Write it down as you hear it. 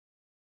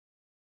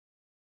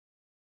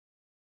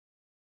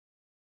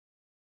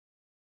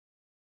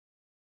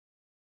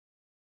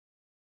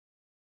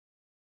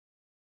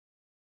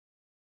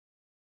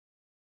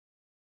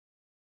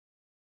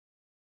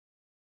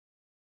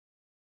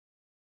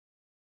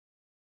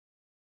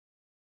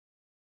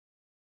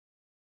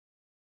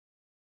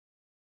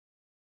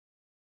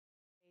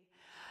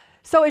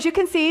So as you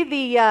can see,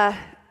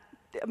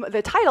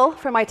 the title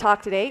for my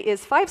talk today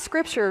is 5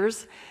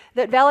 Scriptures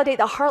that Validate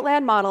the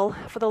Heartland Model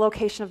for the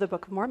Location of the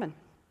Book of Mormon.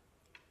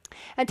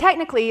 And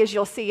technically, as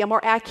you'll see, a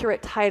more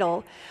accurate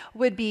title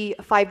would be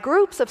 5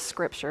 Groups of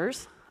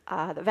Scriptures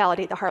that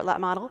validate the Heartland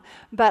model,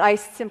 but I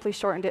simply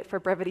shortened it for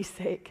brevity's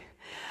sake.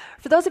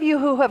 For those of you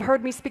who have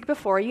heard me speak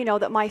before, you know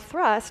that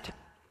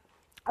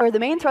the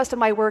main thrust of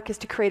my work is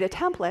to create a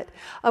template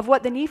of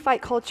what the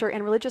Nephite culture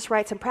and religious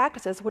rites and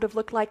practices would have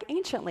looked like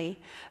anciently,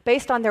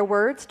 based on their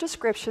words,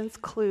 descriptions,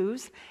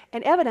 clues,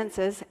 and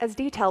evidences as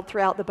detailed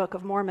throughout the Book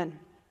of Mormon.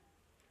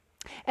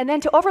 And then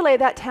to overlay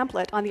that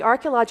template on the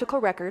archaeological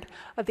record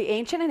of the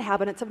ancient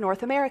inhabitants of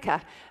North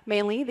America,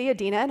 mainly the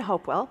Adena and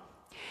Hopewell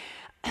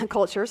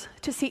cultures,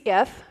 to see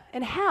if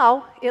and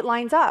how it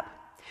lines up,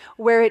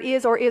 where it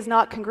is or is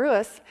not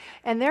congruous,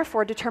 and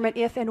therefore determine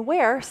if and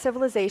where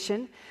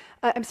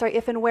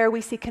if and where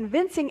we see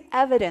convincing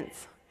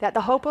evidence that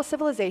the Hopewell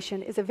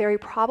civilization is a very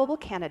probable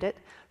candidate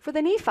for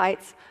the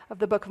Nephites of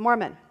the Book of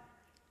Mormon.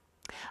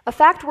 A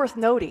fact worth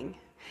noting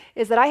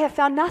is that I have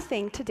found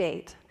nothing to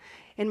date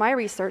in my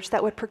research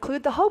that would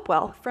preclude the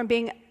Hopewell from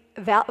being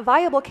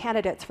viable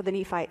candidates for the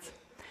Nephites.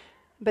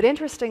 But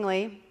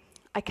interestingly,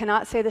 I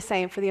cannot say the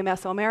same for the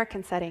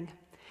Mesoamerican setting.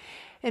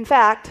 In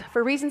fact,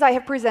 for reasons I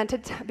have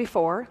presented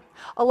before,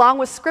 along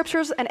with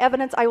scriptures and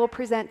evidence I will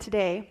present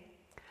today,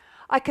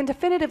 I can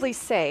definitively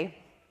say,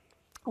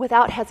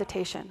 without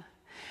hesitation,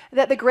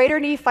 that the Greater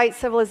Nephite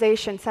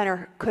Civilization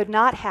Center could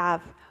not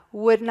have,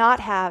 would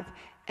not have,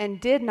 and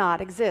did not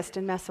exist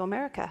in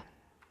Mesoamerica.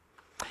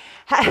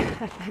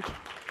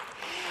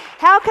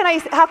 How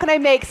can I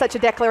make such a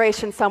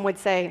declaration, some would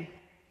say?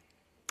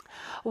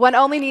 One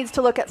only needs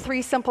to look at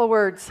 3 simple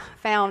words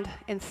found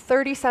in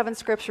 37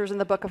 scriptures in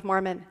the Book of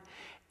Mormon.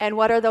 And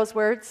what are those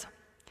words?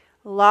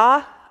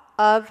 Law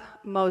of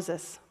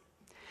Moses.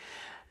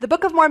 The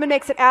Book of Mormon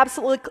makes it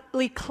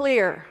absolutely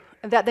clear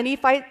that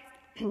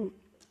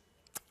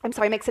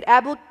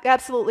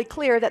absolutely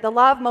clear that the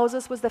law of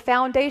Moses was the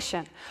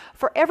foundation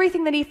for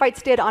everything the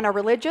Nephites did on a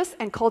religious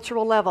and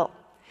cultural level.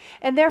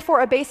 And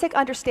therefore, a basic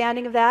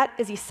understanding of that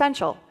is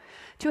essential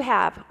to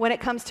have when it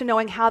comes to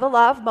knowing how the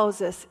law of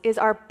Moses is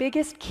our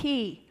biggest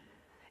key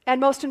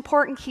and most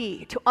important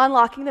key to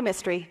unlocking the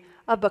mystery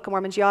of Book of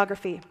Mormon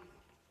geography.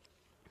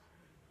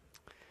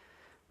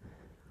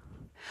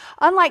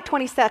 Unlike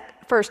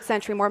 21st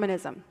century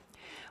Mormonism,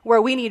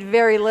 where we need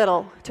very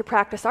little to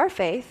practice our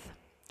faith,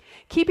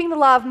 keeping the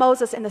law of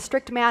Moses in the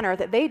strict manner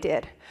that they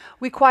did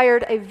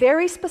required a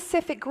very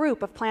specific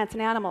group of plants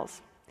and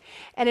animals.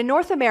 And in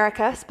North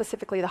America,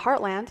 specifically the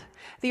Heartland,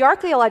 the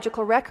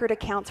archaeological record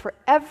accounts for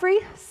every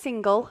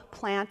single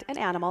plant and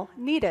animal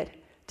needed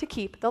to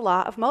keep the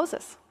law of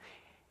Moses,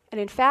 and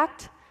in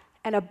fact,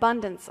 an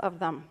abundance of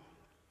them.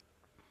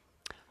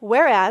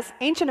 Whereas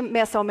ancient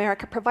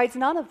Mesoamerica provides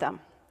none of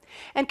them,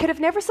 and could have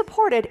never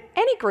supported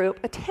any group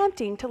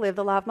attempting to live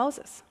the law of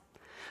Moses.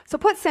 So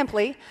put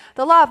simply,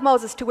 the law of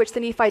Moses, to which the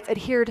Nephites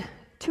adhered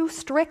too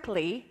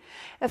strictly,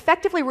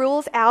 effectively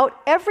rules out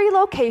every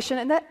location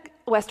in the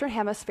Western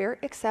Hemisphere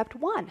except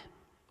one,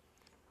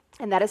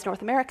 and that is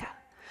North America.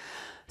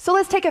 So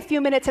let's take a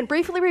few minutes and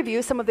briefly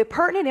review some of the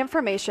pertinent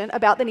information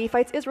about the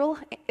Nephites'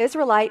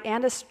 Israelite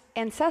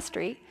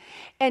ancestry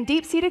and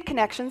deep-seated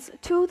connections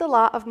to the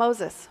law of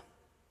Moses.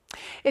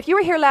 If you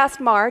were here last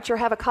March or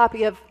have a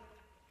copy of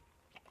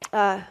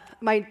the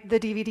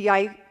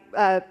DVD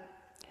I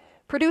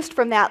produced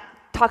from that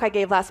talk I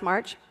gave last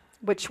March,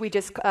 which we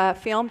just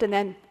filmed and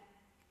then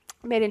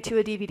made into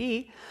a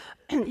DVD,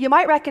 you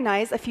might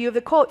recognize a few of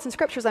the quotes and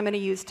scriptures I'm going to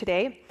use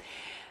today,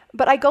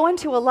 but I go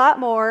into a lot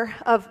more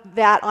of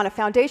that on a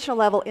foundational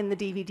level in the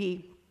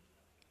DVD.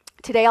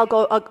 Today I'll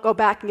go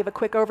back and give a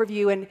quick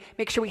overview and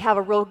make sure we have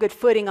a real good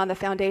footing on the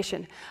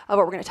foundation of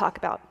what we're going to talk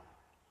about.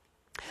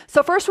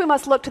 So first we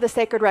must look to the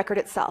sacred record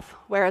itself,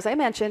 where, as I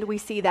mentioned, we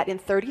see that in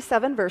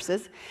 37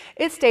 verses,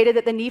 it stated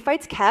that the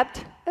Nephites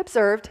kept,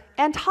 observed,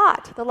 and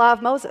taught the law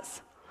of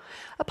Moses.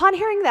 Upon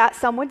hearing that,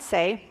 some would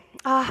say,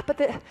 but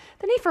the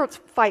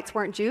Nephites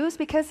weren't Jews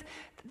because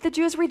the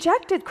Jews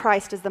rejected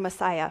Christ as the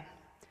Messiah.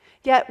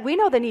 Yet we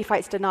know the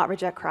Nephites did not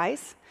reject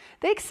Christ.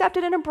 They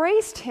accepted and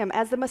embraced him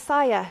as the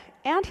Messiah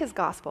and his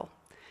gospel.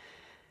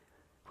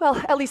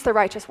 Well, at least the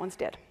righteous ones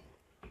did.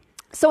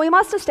 So we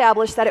must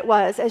establish that it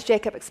was, as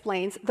Jacob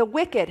explains, the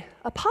wicked,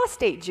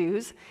 apostate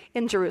Jews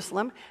in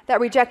Jerusalem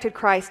that rejected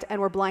Christ and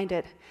were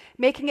blinded,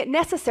 making it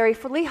necessary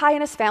for Lehi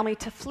and his family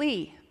to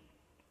flee.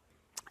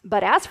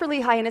 But as for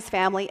Lehi and his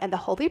family and the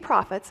holy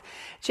prophets,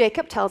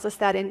 Jacob tells us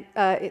that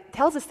it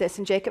tells us this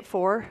in Jacob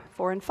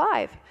 4:4 and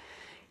 5.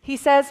 He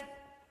says,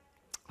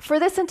 "For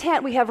this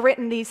intent we have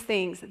written these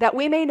things, that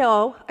they may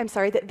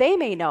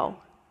know,"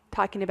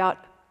 talking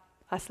about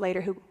us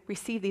later who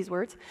receive these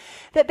words,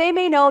 "that they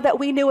may know that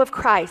we knew of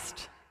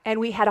Christ, and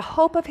we had a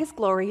hope of his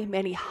glory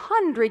many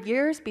 100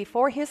 years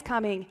before his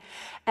coming.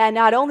 And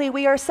not only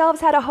we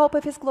ourselves had a hope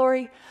of his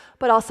glory,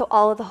 but also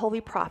all of the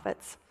holy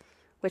prophets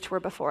which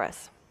were before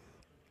us."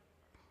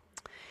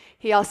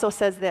 He also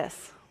says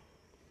this,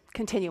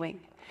 continuing,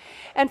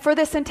 And for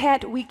this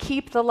intent, we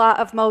keep the law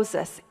of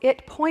Moses,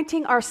 it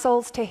pointing our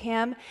souls to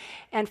him,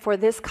 and for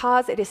this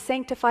cause it is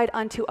sanctified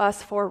unto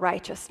us for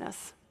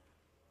righteousness.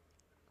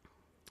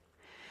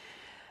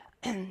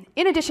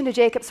 In addition to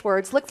Jacob's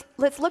words,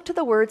 let's look to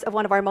the words of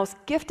one of our most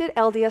gifted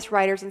LDS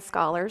writers and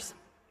scholars,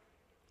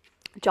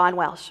 John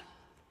Welsh,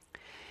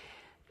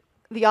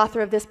 the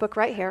author of this book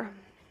right here,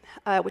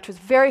 which was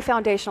very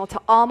foundational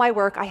to all my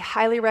work. I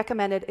highly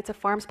recommend it. It's a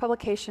Farms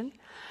publication.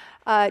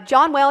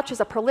 John Welch is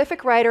a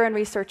prolific writer and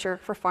researcher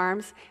for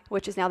Farms,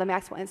 which is now the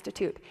Maxwell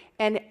Institute.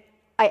 And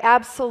I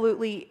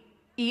absolutely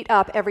eat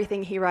up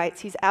everything he writes.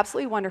 He's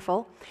absolutely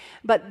wonderful.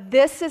 But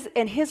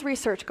his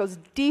research goes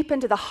deep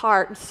into the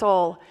heart and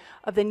soul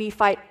of the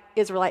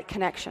Nephite-Israelite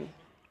connection.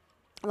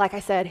 Like I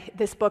said,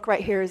 this book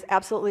right here is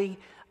absolutely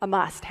a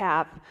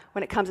must-have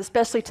when it comes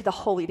especially to the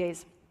holy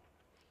days.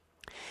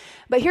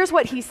 But here's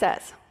what he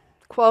says,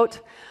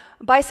 quote,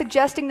 by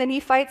suggesting the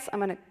Nephites, I'm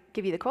going to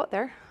give you the quote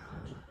there,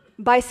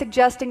 by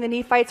suggesting the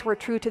Nephites were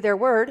true to their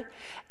word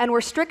and were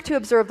strict to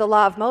observe the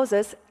law of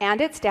Moses and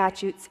its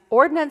statutes,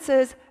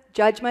 ordinances,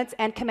 judgments,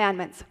 and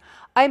commandments,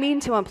 I mean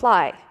to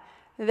imply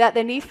that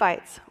the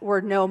Nephites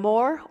were no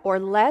more or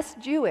less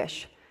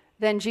Jewish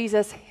than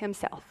Jesus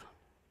himself.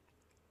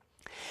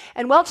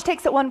 And Welch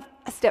takes it one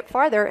step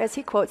farther as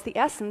he quotes the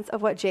essence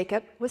of what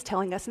Jacob was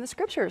telling us in the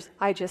scriptures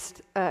I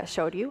just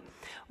showed you,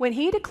 when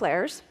he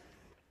declares,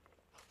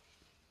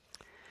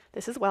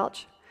 this is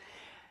Welch,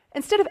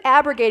 instead of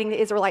abrogating the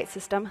Israelite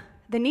system,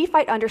 the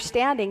Nephite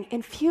understanding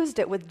infused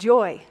it with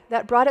joy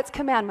that brought its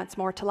commandments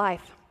more to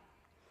life.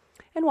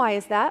 And why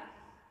is that?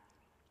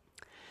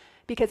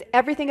 Because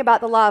everything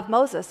about the law of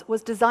Moses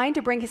was designed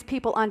to bring his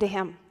people unto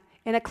him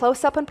in a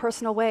close-up and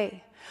personal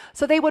way,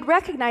 so they would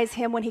recognize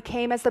him when he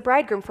came as the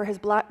bridegroom for his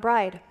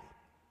bride.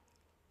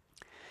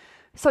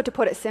 So to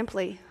put it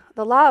simply,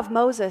 the law of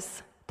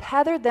Moses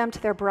tethered them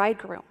to their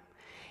bridegroom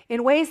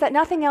in ways that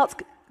nothing else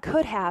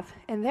could have,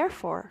 and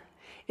therefore,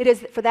 it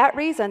is for that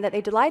reason that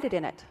they delighted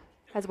in it,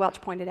 as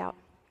Welch pointed out.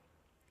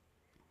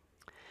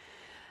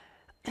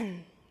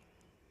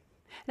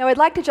 Now, I'd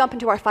like to jump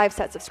into our 5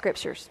 sets of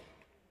scriptures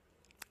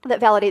that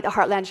validate the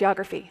Heartland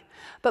geography.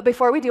 But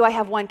before we do, I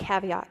have one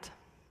caveat.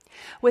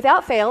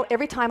 Without fail,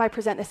 every time I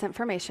present this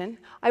information,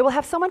 I will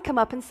have someone come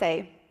up and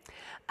say,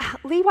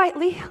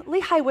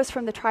 Lehi was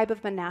from the tribe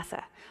of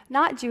Manasseh,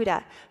 not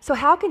Judah, so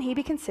how can he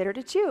be considered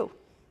a Jew?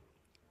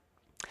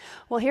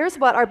 Well, here's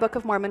what our Book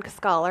of Mormon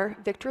scholar,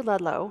 Victor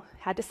Ludlow,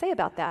 had to say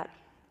about that.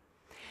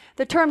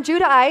 The term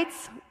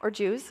Judahites, or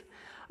Jews,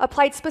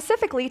 applied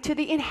specifically to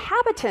the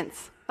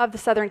inhabitants of the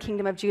southern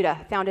kingdom of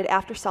Judah, founded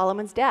after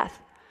Solomon's death.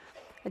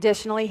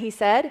 Additionally, he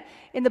said,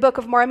 in the Book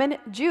of Mormon,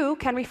 Jew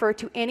can refer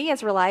to any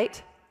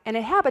Israelite, an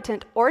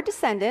inhabitant or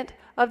descendant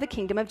of the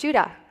kingdom of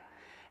Judah.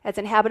 As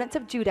inhabitants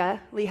of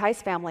Judah,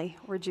 Lehi's family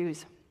were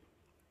Jews.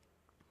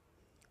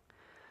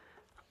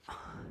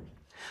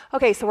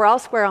 Okay, so we're all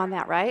square on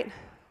that, right?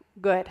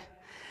 Good.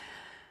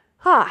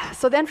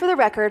 So then for the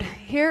record,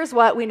 here's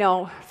what we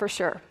know for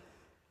sure.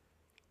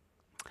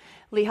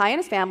 Lehi and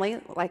his family,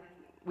 like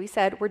we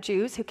said, were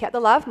Jews who kept the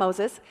law of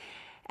Moses,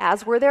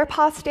 as were their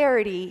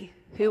posterity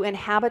who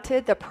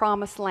inhabited the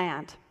promised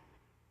land.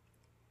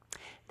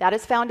 That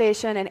is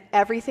foundation, and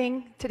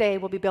everything today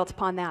will be built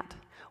upon that,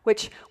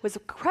 which was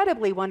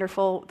incredibly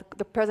wonderful.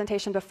 The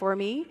presentation before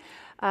me,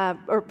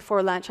 or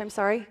before lunch, I'm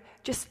sorry,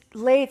 just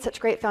laid such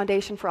great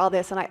foundation for all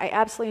this, and I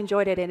absolutely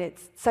enjoyed it, and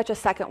it's such a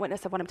second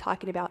witness of what I'm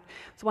talking about.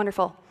 It's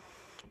wonderful.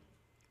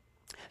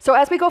 So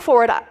as we go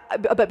forward,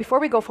 but before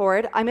we go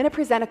forward, I'm going to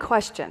present a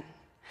question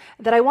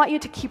that I want you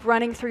to keep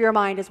running through your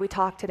mind as we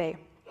talk today.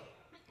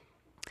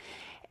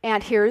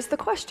 And here's the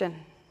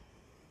question.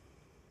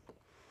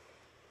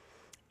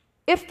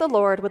 If the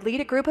Lord would lead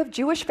a group of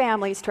Jewish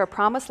families to a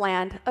promised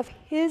land of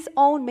his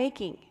own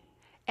making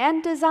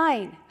and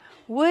design,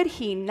 would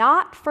he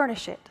not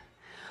furnish it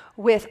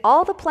with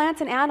all the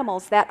plants and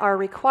animals that are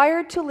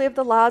required to live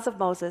the laws of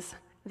Moses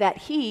that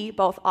he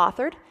both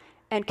authored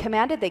and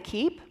commanded they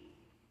keep?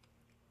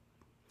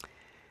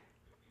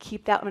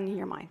 Keep that one in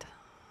your mind.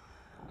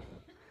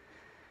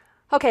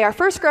 Okay, our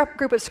first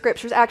group of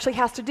scriptures actually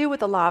has to do with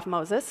the law of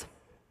Moses,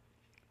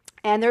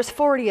 and there's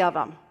 40 of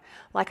them.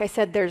 Like I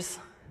said, there's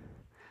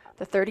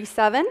the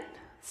 37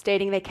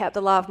 stating they kept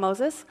the law of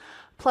Moses,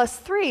 plus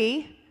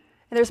 3,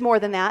 and there's more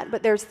than that,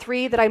 but there's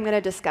 3 that I'm going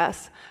to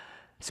discuss,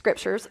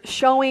 scriptures,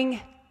 showing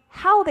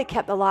how they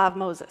kept the law of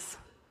Moses,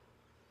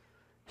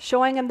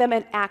 showing them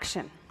in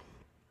action.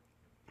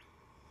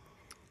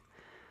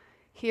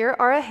 Here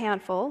are a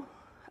handful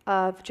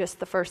of just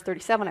the first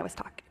 37 I was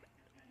talking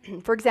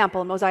about. For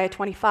example, in Mosiah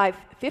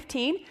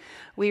 25:15,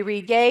 we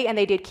read, Yea, and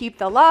they did keep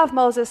the law of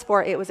Moses,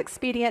 for it was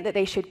expedient that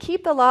they should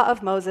keep the law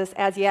of Moses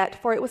as yet,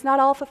 for it was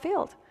not all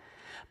fulfilled.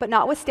 But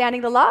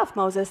notwithstanding the law of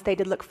Moses, they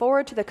did look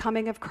forward to the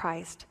coming of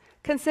Christ,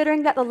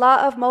 considering that the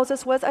law of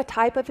Moses was a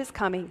type of his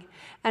coming,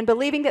 and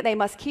believing that they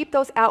must keep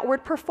those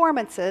outward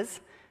performances.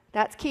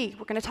 That's key.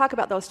 We're going to talk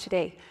about those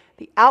today.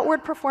 The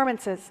outward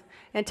performances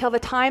until the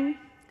time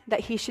that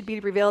he should be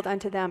revealed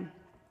unto them.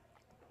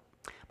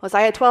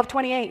 Mosiah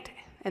 12:28,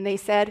 and they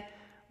said,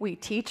 we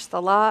teach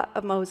the law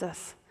of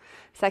Moses.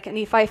 2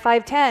 Nephi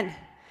 5:10,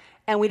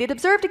 and we did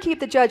observe to keep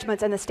the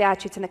judgments and the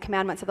statutes and the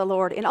commandments of the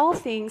Lord in all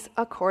things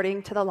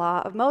according to the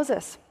law of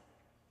Moses.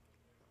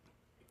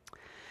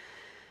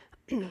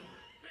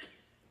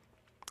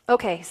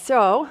 Okay,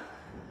 so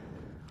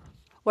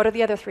what are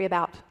the other three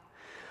about?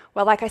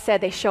 Well, like I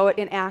said, they show it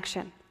in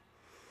action.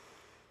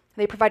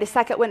 They provide a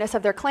second witness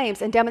of their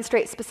claims and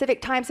demonstrate specific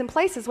times and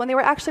places when they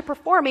were actually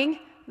performing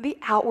the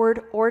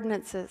outward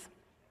ordinances.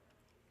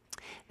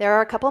 There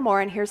are a couple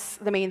more, and here's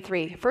the main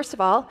three. First of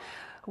all,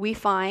 we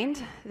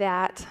find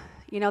that,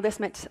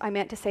 I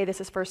meant to say this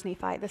is 1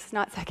 Nephi. This is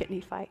not 2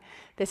 Nephi.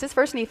 This is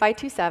 1 Nephi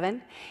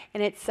 2:7,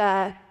 and it's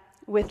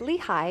with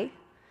Lehi.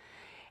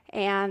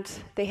 And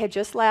they had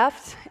just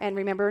left, and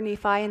remember,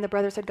 Nephi and the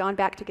brothers had gone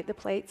back to get the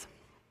plates.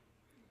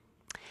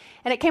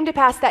 And it came to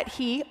pass that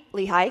he,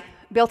 Lehi,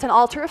 built an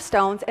altar of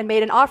stones and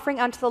made an offering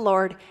unto the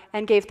Lord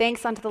and gave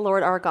thanks unto the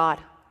Lord our God.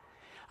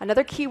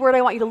 Another key word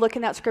I want you to look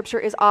in that scripture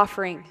is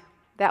offering.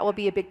 That will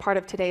be a big part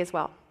of today as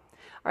well.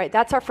 All right,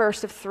 that's our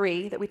first of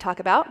three that we talk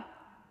about.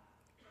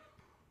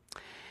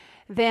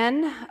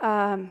 Then,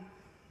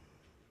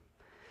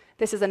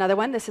 this is another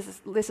one. This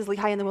is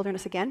Lehi in the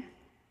wilderness again.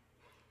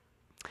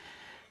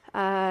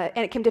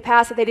 And it came to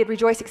pass that they did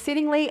rejoice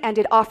exceedingly and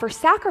did offer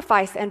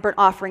sacrifice and burnt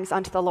offerings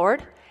unto the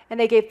Lord, and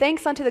they gave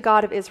thanks unto the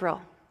God of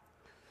Israel.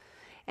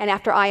 And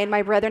after I and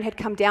my brethren had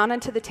come down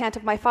unto the tent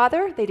of my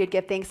father, they did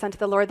give thanks unto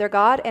the Lord their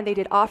God, and they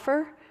did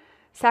offer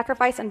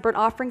sacrifice and burnt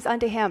offerings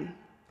unto him.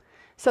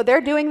 So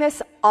they're doing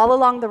this all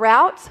along the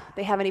route.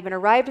 They haven't even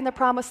arrived in the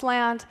promised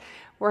land.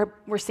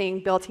 We're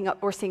seeing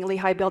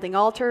Lehi building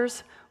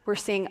altars. We're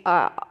seeing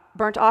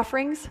burnt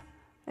offerings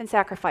and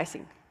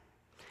sacrificing.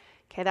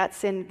 Okay,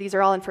 these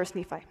are all in 1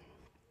 Nephi.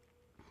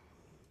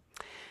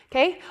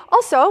 Okay,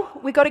 also,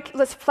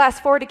 let's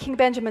fast forward to King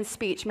Benjamin's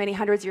speech many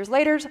hundreds of years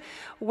later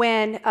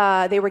when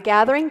they were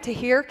gathering to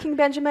hear King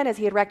Benjamin as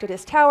he had erected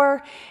his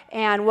tower.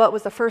 And what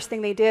was the first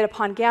thing they did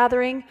upon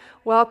gathering?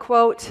 Well,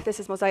 quote, this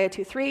is Mosiah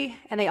 2:3,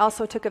 and they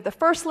also took of the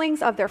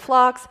firstlings of their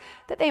flocks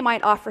that they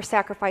might offer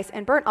sacrifice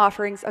and burnt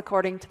offerings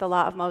according to the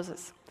law of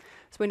Moses.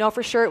 So we know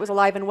for sure it was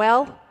alive and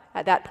well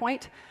at that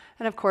point.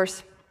 And of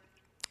course,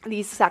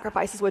 these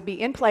sacrifices would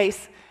be in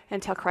place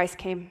until Christ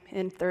came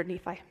in 3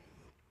 Nephi.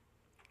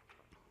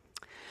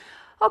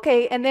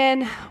 Okay, and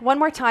then one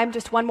more time,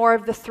 just one more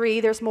of the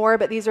three. There's more,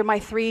 but these are my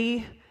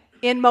three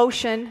in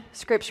motion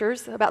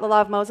scriptures about the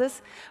law of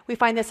Moses. We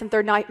find this in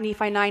 3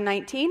 Nephi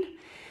 9:19.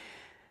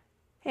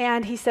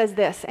 And he says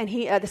this, and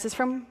this is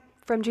from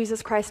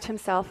Jesus Christ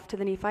himself to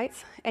the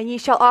Nephites. And ye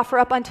shall offer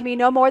up unto me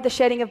no more the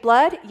shedding of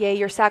blood, yea,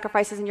 your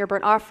sacrifices and your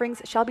burnt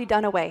offerings shall be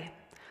done away.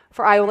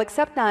 For I will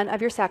accept none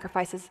of your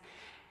sacrifices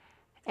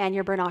and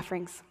your burnt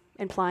offerings,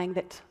 implying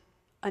that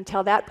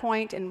until that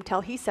point, and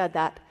until he said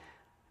that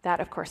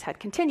of course had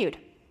continued.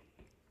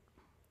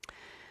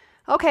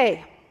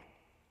 Okay,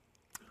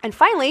 and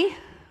finally,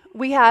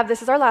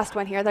 this is our last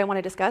one here that I want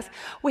to discuss.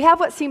 We have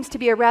what seems to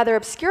be a rather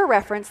obscure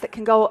reference that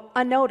can go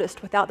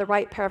unnoticed without the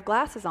right pair of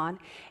glasses on,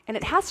 and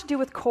it has to do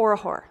with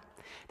Korihor.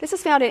 This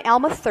is found in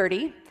Alma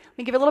 30. Let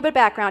me give you a little bit of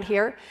background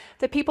here.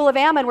 The people of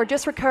Ammon were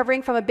just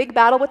recovering from a big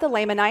battle with the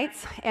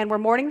Lamanites, and were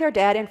mourning their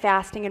dead and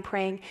fasting and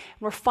praying.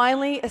 And we're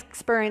finally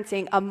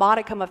experiencing a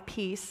modicum of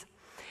peace.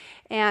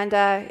 And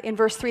in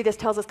verse 3, this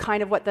tells us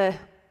kind of what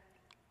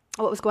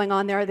was going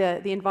on there,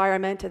 the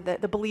environment,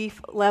 the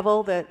belief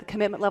level, the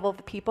commitment level of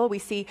the people. We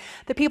see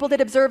the people did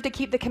observe to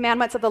keep the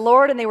commandments of the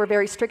Lord, and they were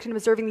very strict in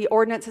observing the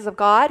ordinances of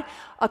God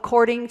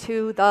according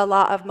to the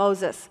law of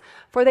Moses.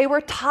 For they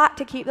were taught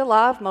to keep the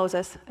law of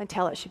Moses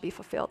until it should be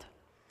fulfilled.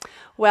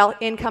 Well,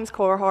 in comes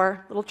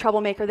Korihor, little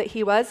troublemaker that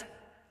he was.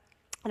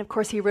 And of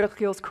course, he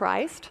ridicules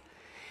Christ.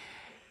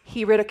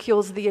 He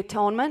ridicules the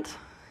atonement,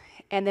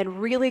 and then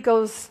really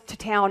goes to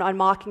town on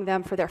mocking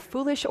them for their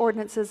foolish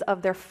ordinances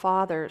of their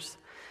fathers.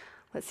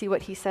 Let's see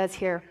what he says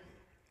here.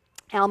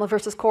 Alma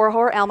versus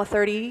Korihor, Alma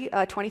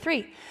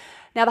 30:23.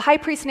 Now the high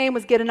priest's name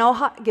was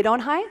Gedonah,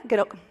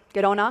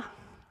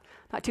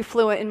 not too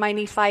fluent in my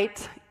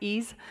Nephite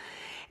ease.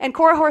 And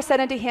Korihor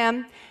said unto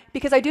him,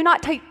 because I do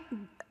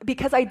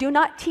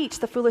not teach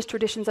the foolish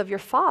traditions of your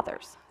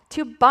fathers,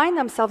 to bind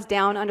themselves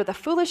down under the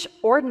foolish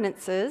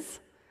ordinances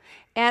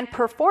and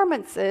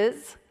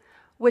performances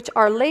which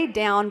are laid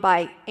down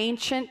by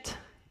ancient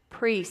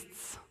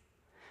priests,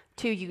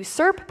 to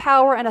usurp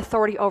power and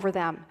authority over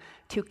them,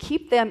 to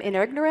keep them in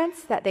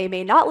ignorance, that they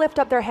may not lift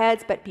up their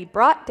heads, but be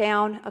brought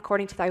down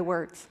according to thy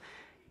words.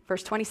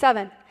 Verse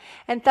 27,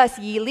 and thus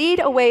ye lead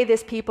away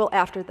this people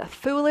after the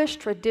foolish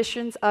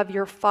traditions of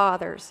your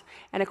fathers,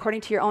 and according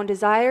to your own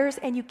desires,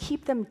 and you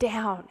keep them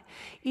down,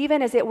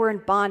 even as it were in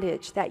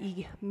bondage, that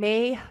ye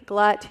may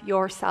glut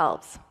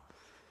yourselves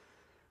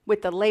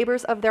with the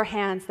labors of their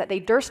hands, that they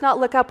durst not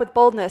look up with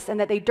boldness, and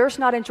that they durst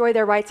not enjoy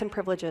their rights and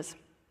privileges.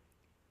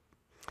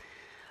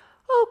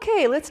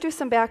 Okay, let's do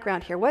some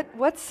background here.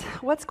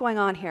 What's going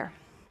on here?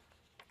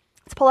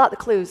 Let's pull out the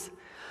clues.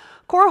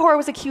 Korihor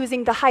was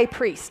accusing the high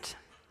priest.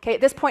 Okay,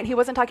 at this point, he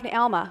wasn't talking to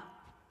Alma.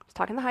 He was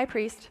talking to the high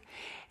priest.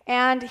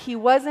 And he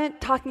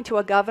wasn't talking to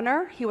a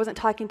governor. He wasn't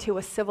talking to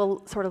a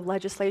civil sort of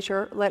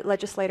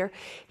legislator.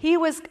 He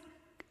was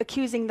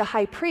accusing the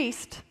high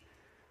priest,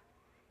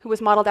 who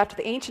was modeled after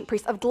the ancient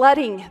priests, of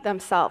glutting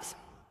themselves.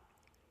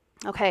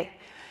 Okay,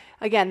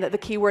 again, the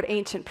key word,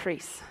 ancient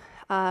priests.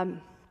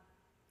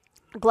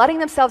 Glutting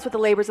themselves with the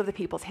labors of the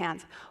people's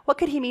hands. What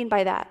could he mean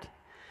by that?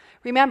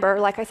 Remember,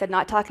 like I said,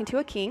 not talking to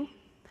a king.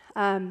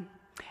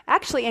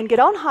 Actually, and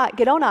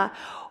Gedonah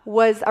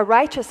was a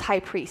righteous high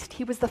priest.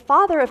 He was the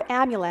father of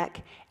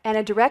Amulek and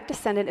a direct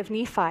descendant of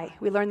Nephi.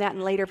 We learned that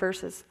in later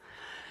verses.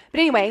 But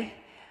anyway,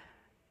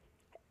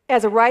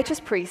 as a righteous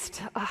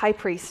priest, a high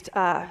priest,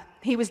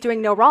 he was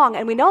doing no wrong.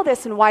 And we know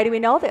this, and why do we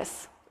know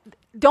this?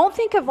 Don't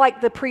think of like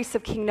the priests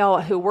of King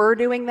Noah who were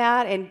doing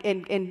that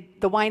and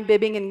the wine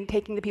bibbing and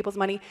taking the people's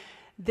money.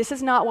 This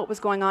is not what was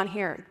going on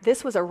here.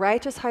 This was a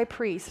righteous high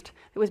priest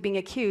that was being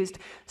accused.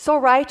 So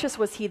righteous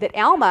was he that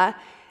Alma,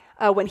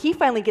 when he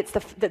finally gets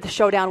the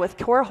showdown with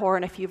Korihor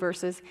in a few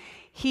verses,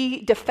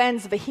 he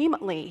defends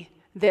vehemently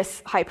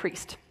this high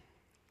priest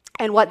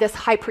and what this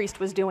high priest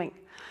was doing.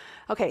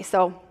 Okay,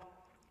 so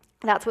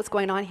that's what's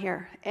going on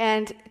here.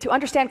 And to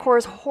understand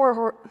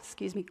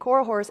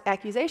Korihor's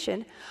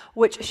accusation,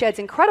 which sheds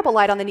incredible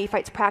light on the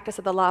Nephites' practice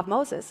of the law of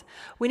Moses,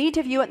 we need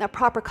to view it in the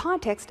proper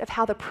context of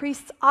how the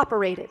priests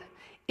operated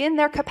in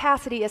their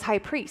capacity as high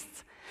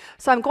priests.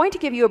 So I'm going to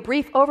give you a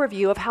brief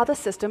overview of how the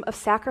system of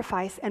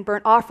sacrifice and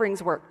burnt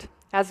offerings worked,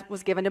 as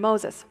was given to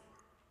Moses.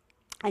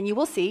 And you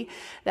will see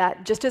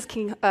that just as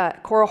King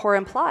Korihor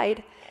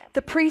implied,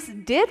 the priests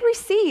did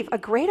receive a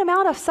great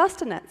amount of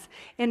sustenance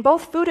in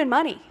both food and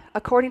money,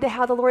 according to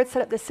how the Lord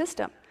set up the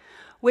system,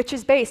 which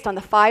is based on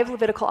the 5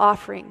 Levitical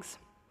offerings.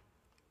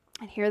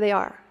 And here they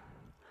are.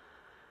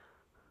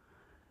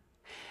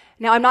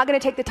 Now, I'm not going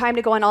to take the time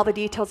to go on all the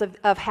details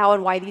of how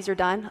and why these are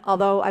done,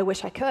 although I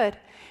wish I could.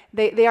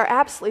 They are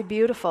absolutely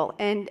beautiful,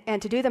 and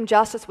to do them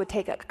justice would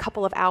take a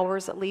couple of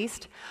hours at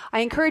least. I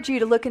encourage you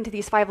to look into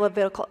these 5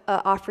 Levitical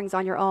offerings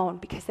on your own,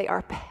 because they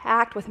are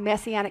packed with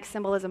messianic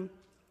symbolism.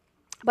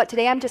 But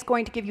today I'm just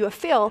going to give you a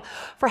feel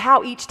for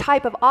how each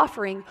type of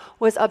offering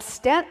was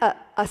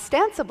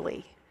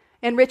ostensibly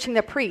enriching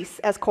the priests,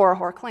 as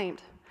Korihor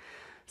claimed.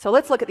 So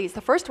let's look at these.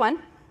 The first one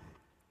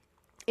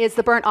is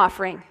the burnt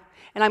offering.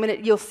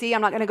 And you'll see, I'm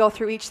not going to go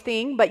through each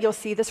thing, but you'll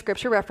see the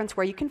scripture reference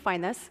where you can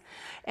find this.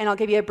 And I'll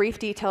give you a brief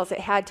details.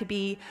 It had to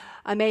be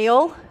a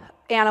male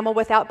animal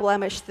without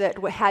blemish that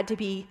had to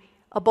be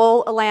a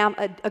bull, a lamb,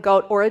 a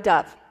goat, or a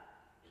dove.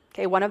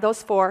 Okay, one of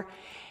those 4.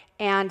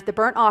 And the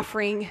burnt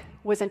offering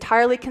was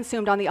entirely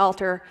consumed on the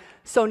altar,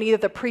 so neither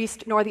the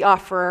priest nor the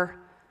offerer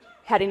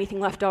had anything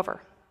left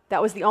over.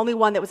 That was the only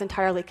one that was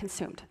entirely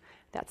consumed.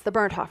 That's the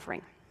burnt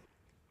offering.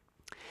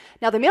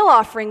 Now, the meal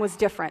offering was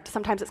different.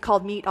 Sometimes it's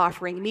called meat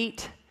offering.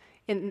 Meat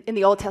in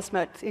the Old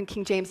Testament, in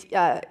King James,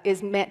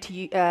 is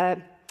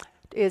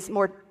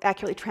more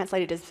accurately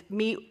translated as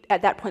meat.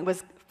 At that point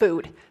was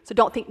food. So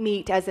don't think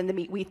meat as in the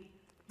meat we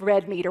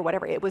red meat or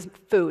whatever. It was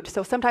food.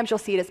 So sometimes you'll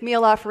see it as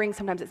meal offering,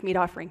 sometimes it's meat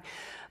offering.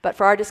 But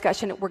for our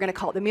discussion, we're going to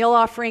call it the meal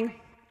offering.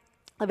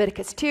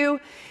 Leviticus 2.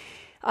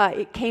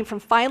 It came from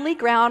finely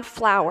ground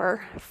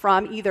flour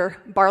from either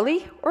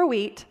barley or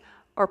wheat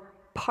or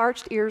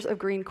parched ears of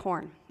green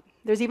corn.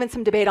 There's even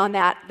some debate on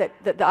that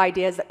the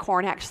idea is that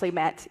corn actually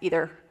meant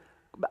either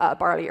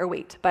barley or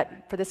wheat.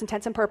 But for this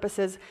intents and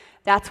purposes,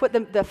 that's what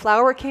the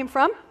flour came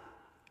from.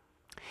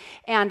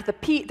 And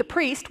the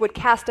priest would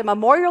cast a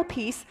memorial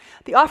piece.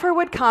 The offerer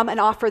would come and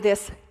offer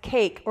this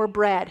cake or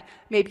bread,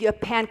 maybe a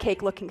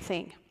pancake-looking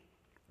thing.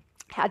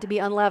 Had to be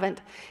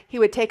unleavened. He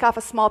would take off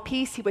a small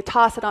piece, he would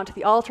toss it onto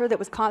the altar that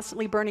was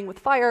constantly burning with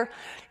fire,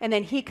 and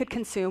then he could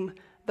consume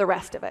the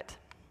rest of it.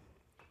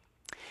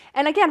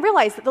 And again,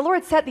 realize that the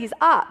Lord set these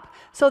up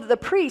so that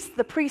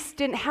the priests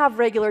didn't have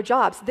regular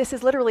jobs. This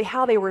is literally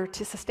how they were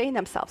to sustain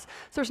themselves.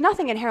 So there's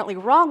nothing inherently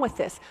wrong with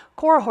this.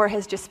 Korihor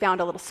has just found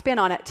a little spin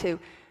on it to,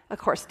 of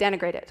course,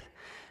 denigrate it.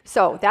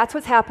 So that's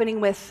what's happening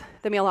with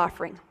the meal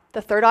offering.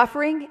 The third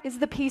offering is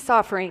the peace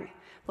offering,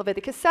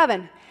 Leviticus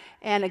 7.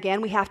 And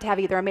again, we have to have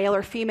either a male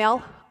or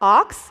female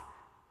ox.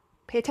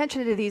 Pay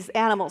attention to these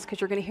animals because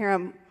you're going to hear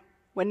them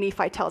when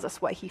Nephi tells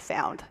us what he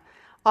found.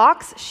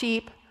 Ox,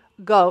 sheep,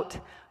 goat,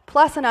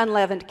 plus an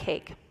unleavened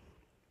cake.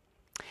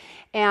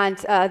 And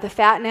the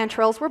fat and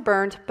entrails were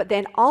burned, but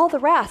then all the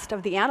rest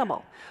of the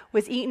animal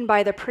was eaten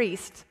by the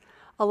priest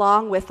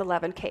along with the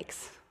leavened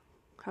cakes.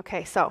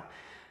 Okay, so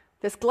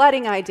this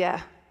glutting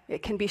idea,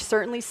 it can be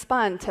certainly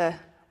spun to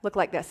look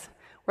like this.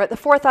 We're at the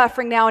fourth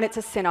offering now, and it's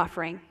a sin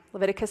offering.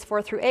 Leviticus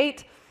 4 through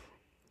 8.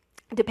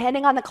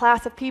 Depending on the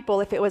class of people,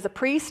 if it was a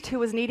priest who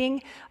was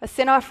needing a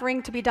sin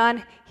offering to be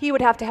done, he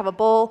would have to have a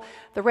bull.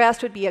 The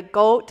rest would be a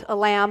goat, a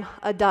lamb,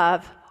 a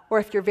dove, or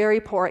if you're very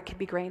poor, it could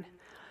be grain.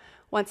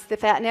 Once the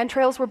fat and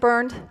entrails were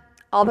burned,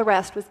 all the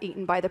rest was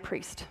eaten by the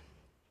priest.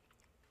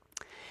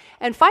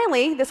 And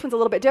finally, this one's a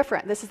little bit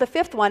different. This is the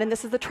fifth one, and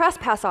this is the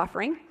trespass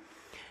offering.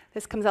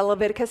 This comes out of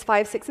Leviticus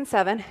 5, 6, and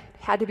 7. It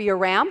had to be a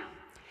ram.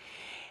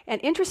 And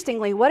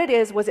interestingly, what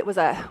it was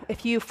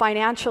if you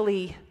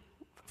financially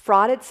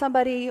frauded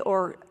somebody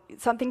or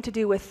something to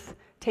do with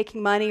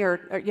taking money or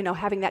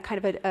having that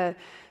kind of a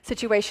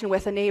situation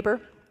with a neighbor,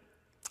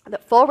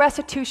 that full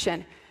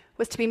restitution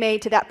was to be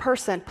made to that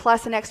person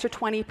plus an extra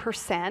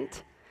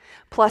 20%,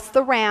 plus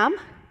the ram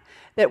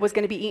that was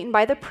going to be eaten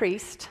by the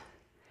priest,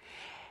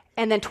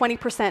 and then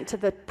 20% to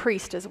the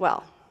priest as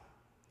well.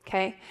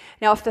 Okay?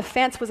 Now, if the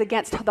offense was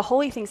against the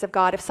holy things of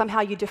God, if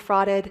somehow you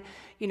defrauded,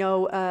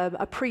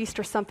 a priest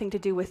or something to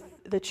do with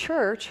the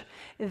church,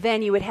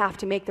 then you would have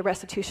to make the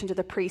restitution to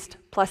the priest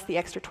plus the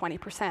extra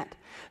 20%.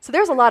 So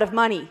there's a lot of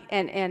money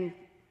and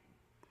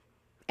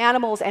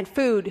animals and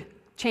food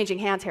changing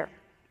hands here.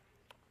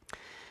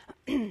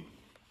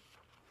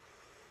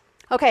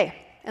 Okay,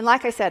 and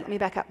like I said, let me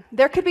back up.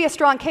 There could be a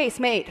strong case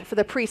made for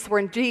the priests were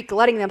indeed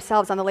glutting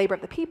themselves on the labor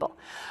of the people,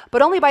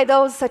 but only by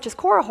those such as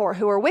Korihor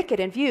who were wicked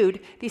and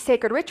viewed these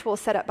sacred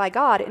rituals set up by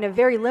God in a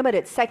very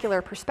limited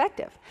secular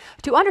perspective.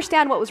 To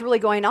understand what was really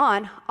going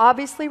on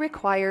obviously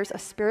requires a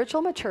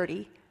spiritual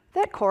maturity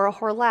that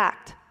Korihor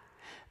lacked.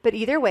 But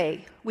either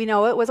way, we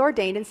know it was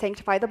ordained and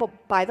sanctified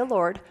by the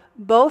Lord,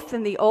 both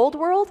in the old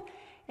world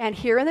and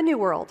here in the new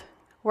world,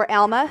 where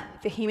Alma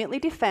vehemently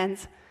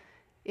defends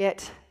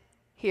it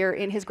here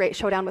in his great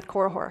showdown with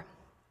Korihor.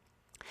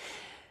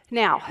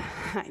 Now,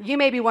 you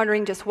may be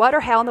wondering just what or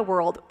how in the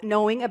world,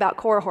 knowing about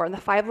Korihor and the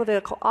 5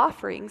 Levitical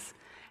offerings,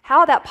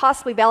 how that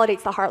possibly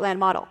validates the Heartland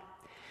model.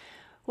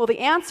 Well, the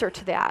answer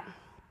to that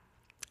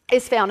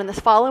is found in the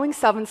following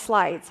 7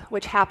 slides,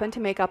 which happen to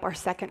make up our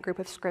second group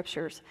of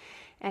scriptures.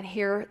 And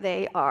here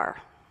they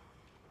are.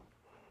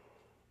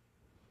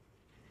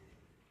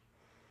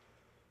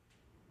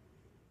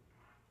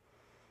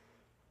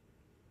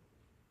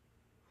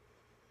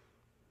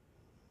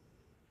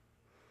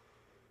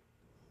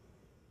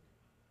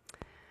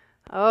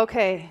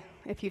 Okay,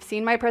 if you've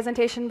seen my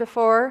presentation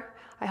before,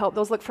 I hope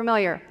those look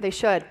familiar. They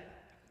should.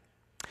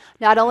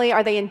 Not only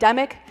are they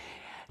endemic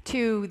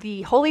to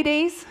the holy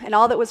days and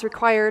all that was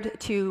required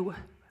to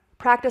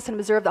practice and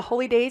observe the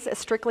holy days as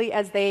strictly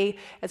as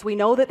we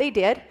know that they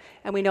did,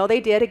 and we know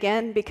they did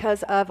again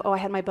because of, I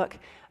had my book,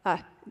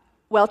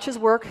 Welch's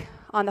work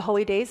on the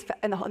holy days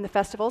and the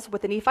festivals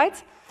with the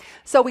Nephites.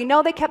 So we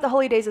know they kept the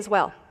holy days as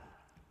well.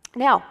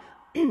 Now,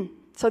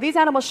 so these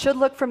animals should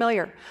look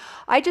familiar.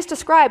 I just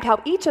described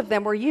how each of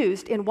them were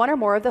used in one or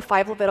more of the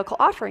 5 Levitical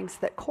offerings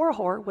that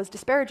Korihor was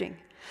disparaging,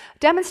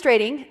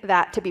 demonstrating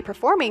that to be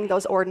performing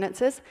those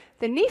ordinances,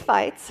 the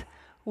Nephites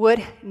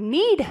would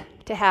need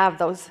to have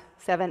those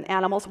 7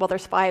 animals, well,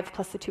 there's 5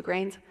 plus the 2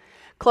 grains,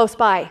 close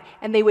by,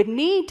 and they would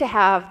need to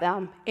have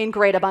them in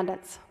great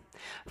abundance.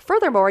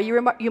 Furthermore,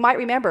 you might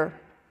remember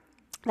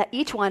that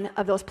each one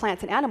of those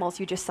plants and animals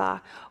you just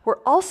saw were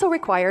also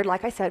required,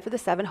 like I said, for the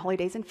 7 holy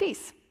days and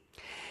feasts.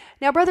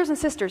 Now, brothers and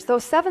sisters,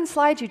 those 7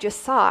 slides you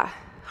just saw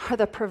are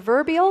the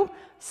proverbial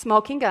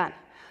smoking gun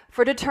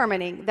for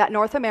determining that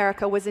North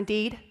America was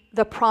indeed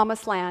the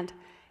promised land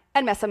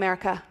and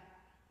Mesoamerica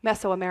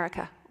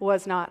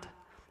was not.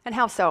 And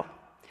how so?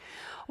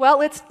 Well,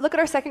 let's look at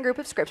our second group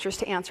of scriptures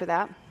to answer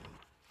that.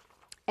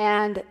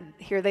 And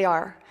here they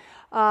are.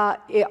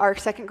 Our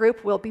second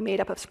group will be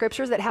made up of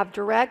scriptures that have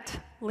direct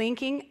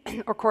linking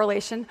or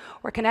correlation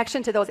or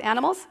connection to those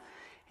animals.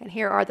 And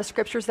here are the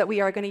scriptures that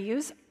we are going to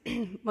use.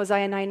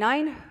 Mosiah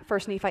 9:9, 1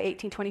 Nephi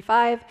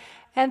 18:25,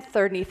 and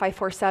 3 Nephi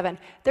 4:7.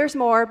 There's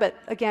more, but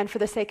again, for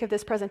the sake of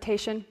this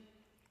presentation,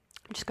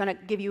 I'm just going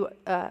to give you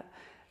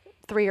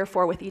 3 or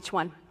 4 with each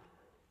one.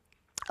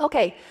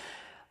 Okay,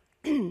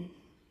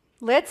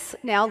 let's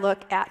now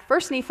look at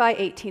 1 Nephi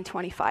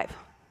 18:25.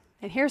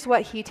 And here's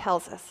what he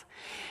tells us.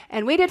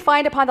 And we did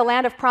find upon the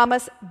land of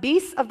promise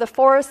beasts of the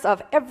forest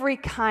of every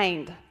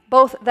kind,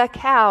 both the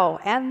cow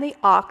and the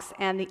ox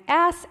and the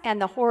ass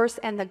and the horse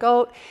and the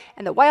goat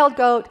and the wild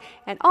goat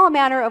and all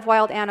manner of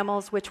wild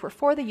animals which were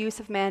for the use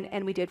of men,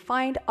 and we did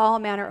find all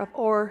manner of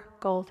ore,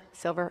 gold,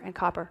 silver, and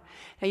copper.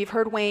 Now you've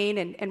heard Wayne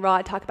and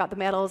Rod talk about the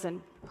metals,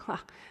 and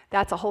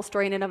that's a whole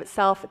story in and of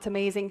itself. It's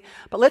amazing.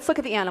 But let's look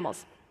at the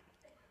animals.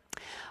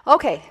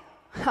 Okay.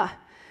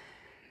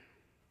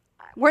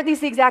 Weren't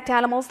these the exact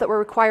animals that were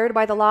required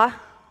by the law?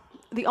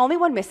 The only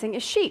one missing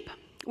is sheep,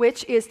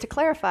 which is to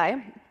clarify,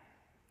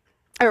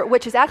 or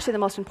which is actually the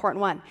most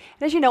important one.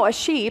 And as you know, a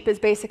sheep is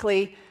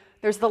basically,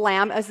 there's the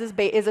lamb is a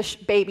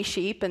baby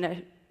sheep, and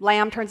a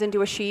lamb turns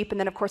into a sheep, and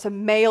then of course a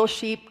male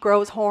sheep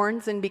grows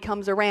horns and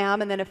becomes a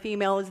ram, and then a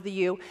female is the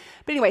ewe.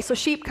 But anyway, so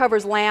sheep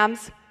covers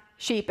lambs,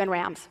 sheep, and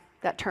rams,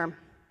 that term.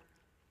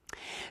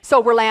 So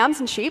were lambs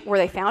and sheep, were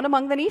they found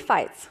among the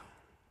Nephites?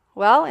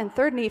 Well, in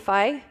 3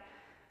 Nephi,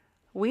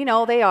 we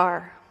know they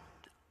are.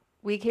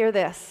 We hear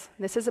this.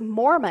 This is a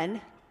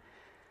Mormon.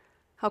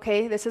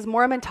 Okay, this is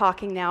Mormon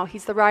talking now.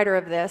 He's the writer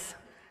of this,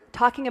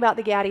 talking about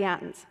the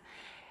Gadiantans,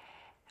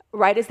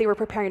 right as they were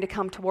preparing to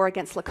come to war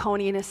against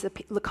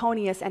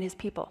Laconius and his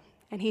people.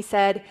 And he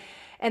said,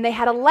 and they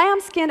had a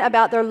lambskin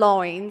about their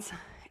loins,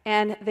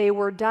 and they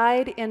were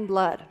dyed in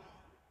blood.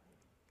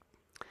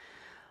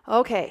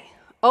 Okay,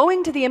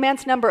 owing to the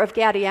immense number of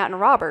Gadianton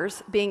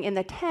robbers being in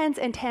the tens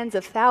and tens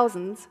of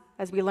thousands,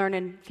 as we learn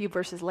in a few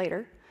verses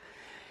later,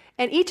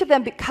 and each of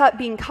them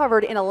being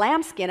covered in a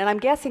lambskin, and I'm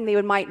guessing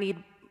they might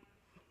need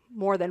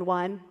more than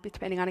one,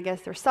 depending on, I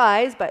guess, their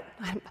size, but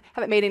I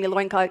haven't made any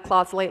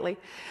loincloths lately.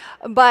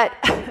 But,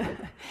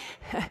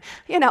 I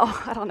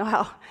don't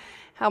know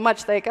how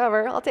much they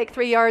cover. I'll take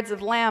 3 yards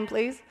of lamb,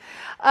 please.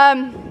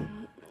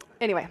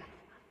 Anyway,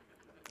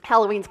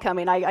 Halloween's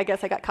coming. I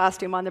guess I got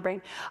costume on the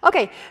brain.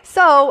 Okay,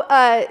 so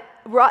the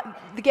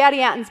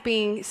Gadiantans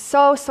being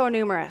so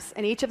numerous,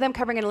 and each of them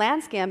covering in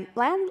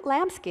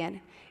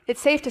lambskin,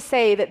 it's safe to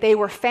say that they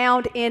were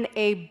found in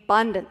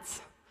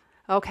abundance.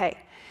 Okay.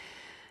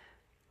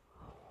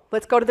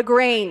 Let's go to the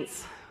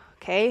grains.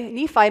 Okay,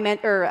 Nephi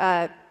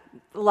the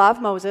law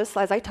of Moses,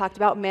 as I talked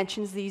about,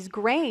 mentions these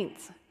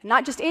grains,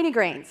 not just any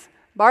grains: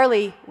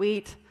 barley,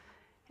 wheat,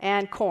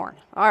 and corn.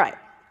 All right.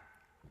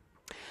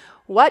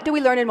 What do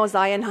we learn in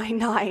Mosiah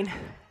 9:9?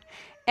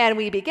 And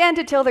we began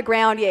to till the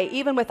ground, yea,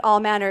 even with all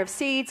manner of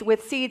seeds,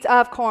 with seeds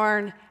of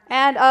corn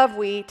and of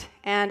wheat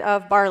and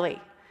of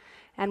barley,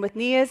 and with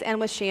Neas and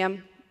with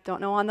Shem,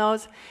 don't know on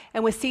those,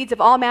 and with seeds of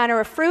all manner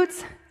of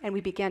fruits, and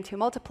we began to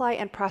multiply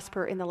and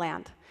prosper in the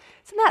land.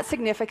 Isn't that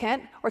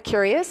significant or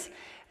curious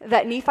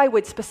that Nephi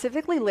would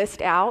specifically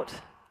list out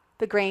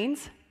the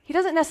grains? He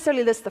doesn't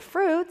necessarily list the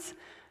fruits,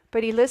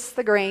 but he lists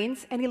the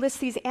grains, and he lists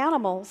these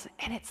animals,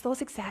 and it's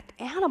those exact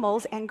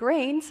animals and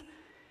grains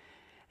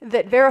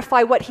that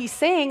verify what he's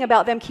saying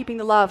about them keeping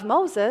the law of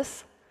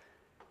Moses.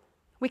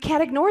 We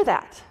can't ignore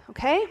that,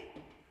 okay?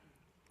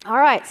 All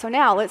right, so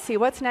now let's see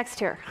what's next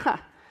here.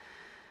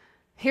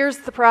 Here's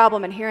the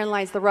problem, and herein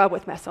lies the rub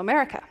with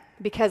Mesoamerica,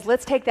 because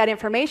let's take that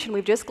information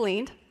we've just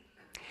gleaned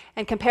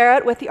and compare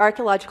it with the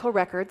archaeological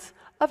records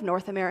of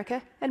North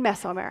America and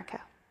Mesoamerica.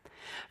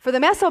 For the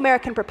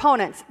Mesoamerican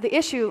proponents, the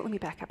issue, let me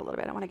back up a little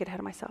bit, I want to get ahead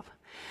of myself.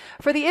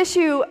 For the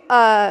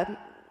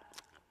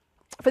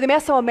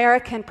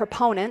Mesoamerican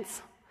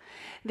proponents,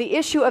 the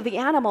issue of the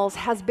animals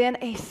has been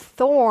a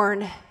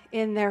thorn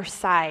in their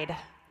side,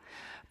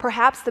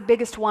 perhaps the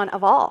biggest one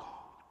of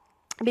all,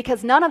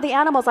 because none of the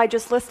animals I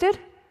just listed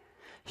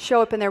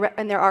show up in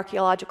their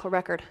archaeological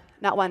record,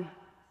 not one.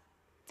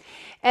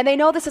 And they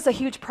know this is a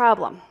huge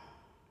problem,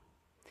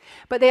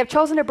 but they have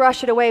chosen to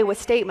brush it away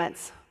with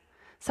statements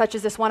such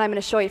as this one I'm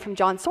going to show you from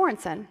John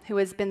Sorensen, who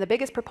has been the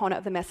biggest proponent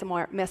of the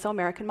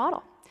Mesoamerican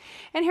model.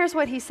 And here's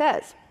what he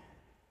says.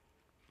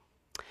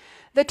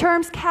 The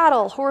terms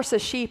cattle,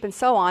 horses, sheep, and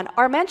so on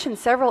are mentioned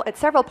at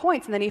several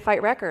points in the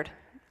Nephite record.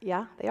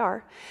 Yeah, they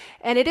are.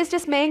 And it is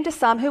dismaying to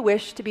some who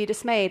wish to be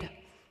dismayed.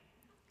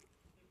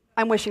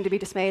 I'm wishing to be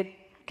dismayed.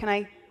 Can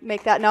I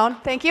make that known?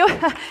 Thank you.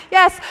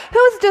 Yes,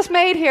 who's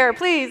dismayed here,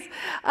 please?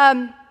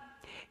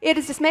 It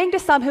is dismaying to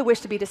some who wish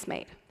to be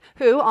dismayed,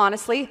 who,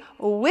 honestly,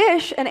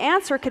 wish an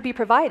answer could be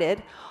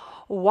provided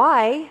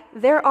why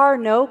there are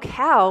no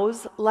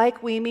cows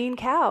like we mean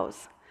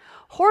cows,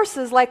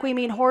 horses like we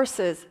mean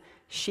horses,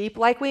 sheep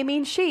like we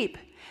mean sheep.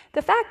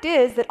 The fact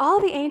is that all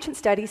the ancient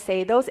studies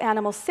say those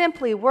animals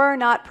simply were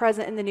not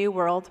present in the New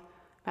World,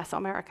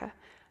 Mesoamerica.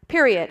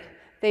 Period.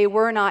 They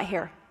were not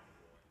here.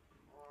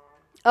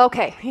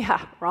 Okay,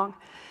 yeah, wrong.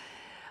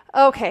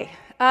 Okay.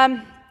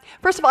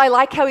 First of all, I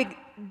like how he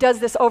does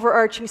this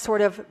overarching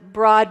sort of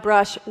broad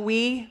brush,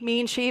 we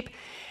mean sheep.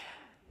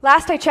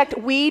 Last I checked,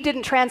 we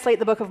didn't translate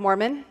the Book of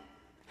Mormon.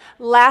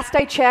 Last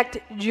I checked,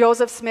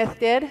 Joseph Smith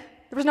did.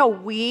 There was no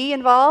we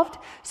involved.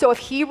 So if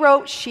he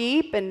wrote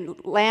sheep and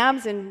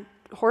lambs and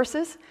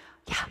horses,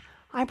 yeah,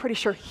 I'm pretty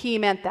sure he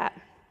meant that.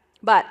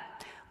 But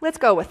let's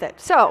go with it.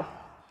 So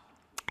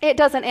it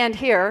doesn't end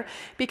here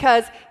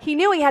because he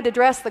knew he had to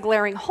address the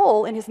glaring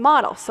hole in his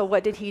model. So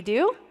what did he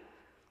do?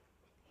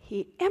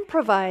 He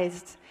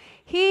improvised.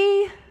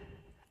 He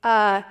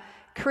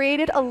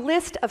created a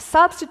list of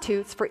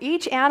substitutes for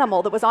each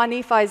animal that was on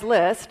Nephi's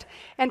list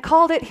and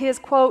called it his,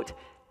 quote,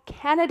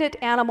 candidate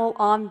animal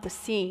on the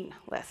scene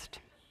list.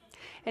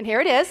 And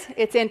here it is.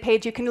 It's in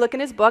page, you can look in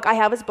his book. I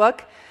have his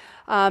book.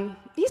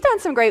 He's done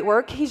some great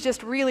work. He's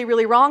just really,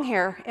 really wrong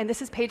here. And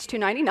this is page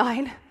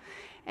 299.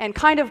 And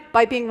kind of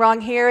by being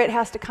wrong here, it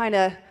has to kind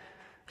of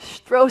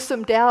throw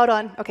some doubt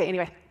on. Okay,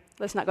 anyway,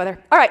 let's not go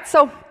there. All right,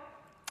 so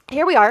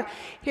here we are.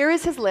 Here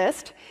is his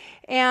list.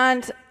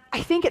 And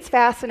I think it's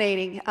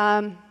fascinating.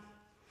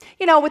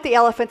 With the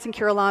elephants and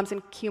curulams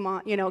and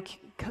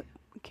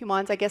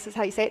cumons, I guess is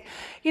how you say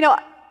it.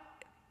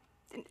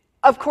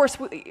 Of course,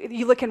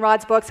 you look in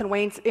Rod's books and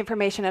Wayne's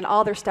information and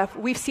all their stuff.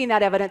 We've seen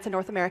that evidence in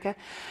North America.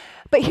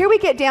 But here we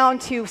get down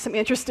to some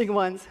interesting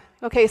ones.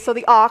 Okay, so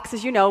the ox,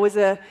 as you know, is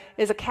a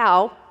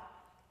cow,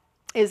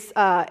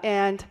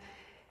 and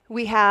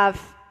we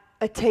have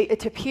a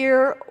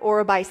tapir or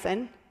a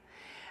bison.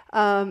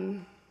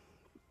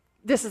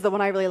 This is the one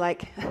I really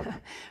like.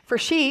 For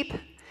sheep,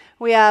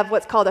 we have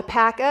what's called a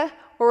paca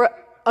or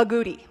a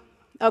goody.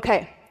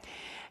 Okay.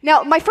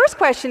 Now, my first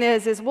question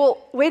is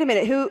well, wait a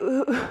minute,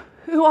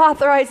 who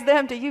authorized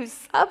them to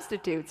use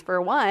substitutes, for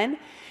one?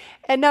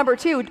 And number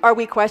two, are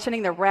we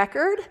questioning the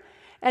record?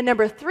 And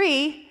number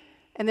three,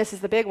 and this is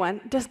the big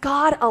one, does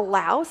God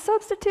allow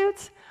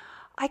substitutes?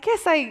 I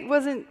guess I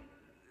wasn't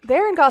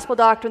there in gospel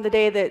doctrine the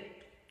day that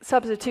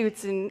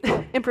substitutes and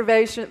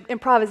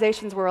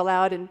improvisations were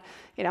allowed, and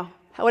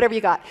whatever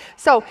you got.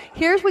 So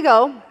here we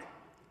go.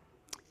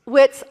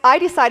 which I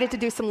decided to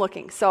do some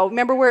looking. So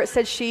remember where it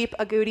said sheep,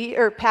 agouti,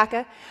 or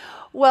paca?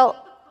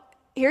 Well,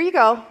 here you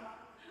go.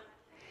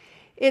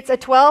 It's a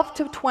 12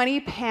 to 20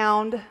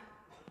 pound,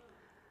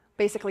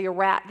 basically a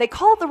rat. They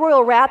call it the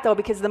royal rat, though,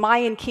 because the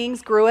Mayan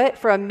kings grew it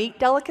for a meat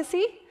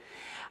delicacy.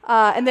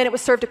 And then it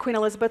was served to Queen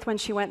Elizabeth when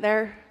she went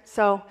there.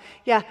 So,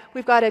 yeah,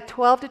 we've got a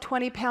 12 to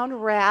 20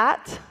 pound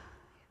rat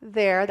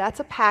there. That's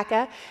a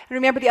paca. And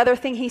remember, the other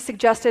thing he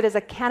suggested as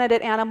a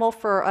candidate animal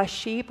for a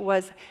sheep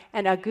was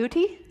an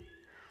agouti.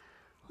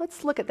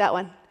 Let's look at that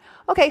one.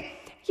 Okay,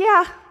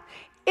 yeah,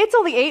 it's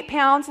only 8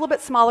 pounds, a little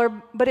bit smaller,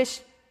 but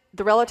it's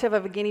the relative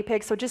of a guinea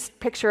pig. So just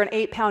picture an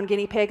 8-pound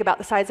guinea pig about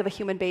the size of a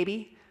human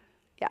baby.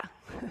 Yeah,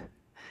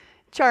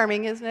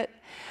 charming, isn't it?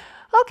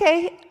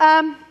 Okay,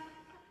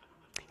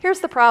 here's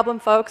the problem,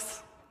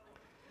 folks.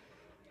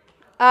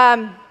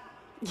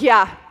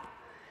 Yeah,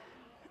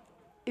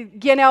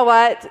 you know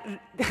what?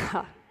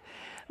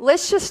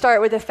 Let's just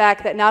start with the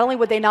fact that not only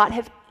would they not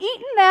have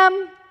eaten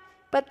them,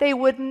 but they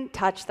wouldn't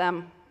touch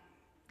them.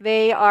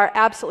 They are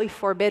absolutely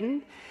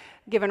forbidden,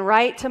 given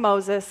right to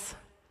Moses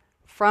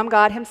from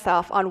God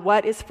himself on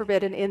what is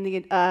forbidden in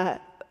the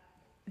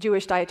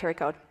Jewish dietary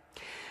code.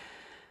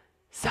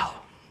 So,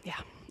 yeah,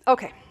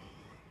 okay.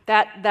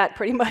 That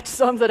pretty much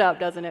sums it up,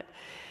 doesn't it?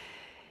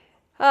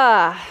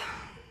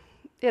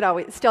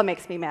 It still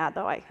makes me mad,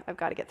 though. I've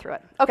got to get through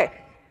it. Okay.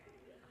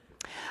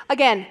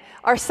 Again,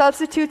 are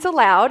substitutes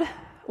allowed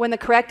when the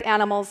correct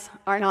animals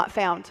are not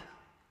found?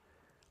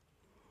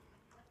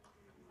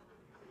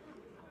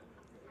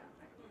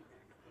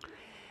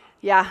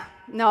 Yeah,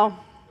 no.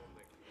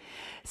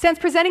 Since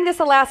presenting this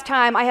the last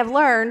time, I have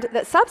learned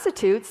that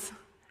substitutes,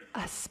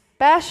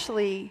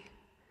 especially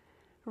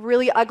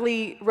really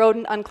ugly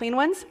rodent unclean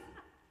ones,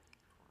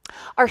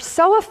 are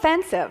so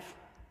offensive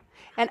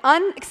and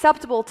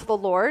unacceptable to the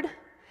Lord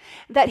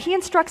that he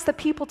instructs the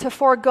people to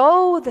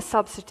forego the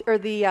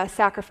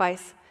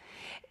sacrifice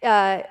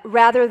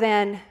rather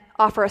than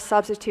offer a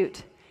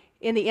substitute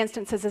in the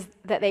instances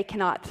that they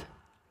cannot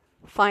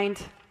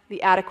find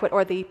the adequate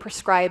or the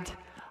prescribed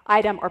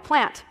item or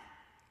plant.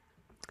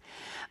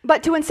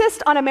 But to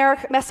insist on a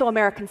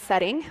Mesoamerican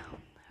setting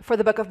for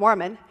the Book of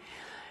Mormon,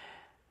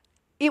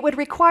 it would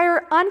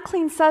require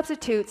unclean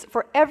substitutes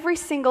for every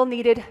single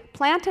needed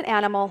plant and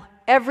animal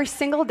every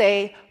single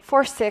day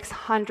for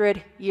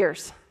 600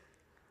 years.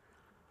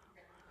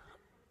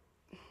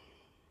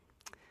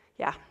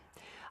 Yeah,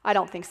 I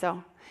don't think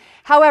so.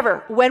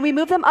 However, when we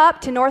move them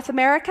up to North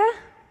America,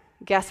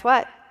 guess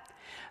what?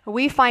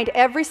 We find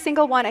every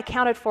single one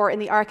accounted for in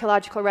the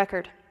archaeological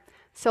record.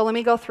 So let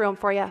me go through them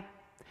for you.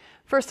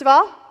 First of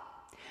all,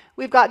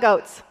 we've got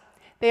goats.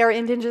 They are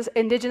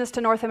indigenous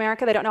to North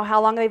America. They don't know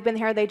how long they've been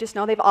here. They just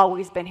know they've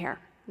always been here.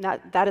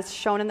 That is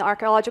shown in the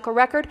archaeological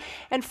record.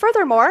 And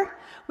furthermore,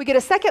 we get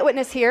a second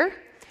witness here.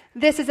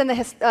 This is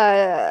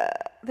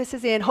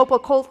in Hopewell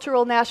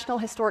Cultural National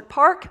Historic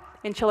Park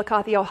in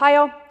Chillicothe,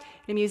 Ohio,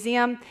 in a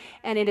museum,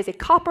 and it is a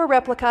copper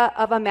replica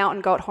of a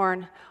mountain goat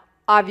horn.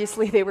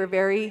 Obviously, they were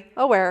very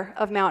aware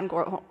of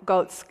mountain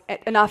goats,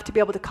 enough to be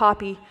able to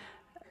copy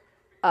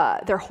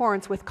their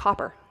horns with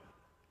copper.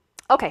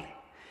 Okay,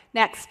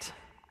 next.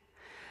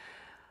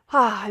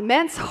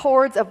 Immense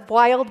hordes of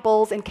wild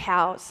bulls and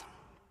cows.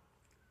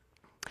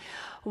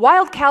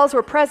 Wild cows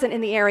were present in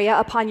the area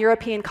upon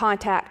European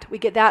contact. We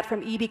get that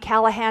from E.B.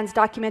 Callahan's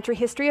documentary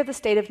History of the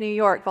State of New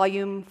York,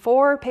 volume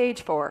 4,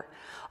 page 4.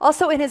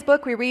 Also in his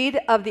book, we read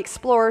of the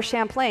explorer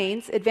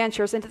Champlain's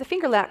adventures into the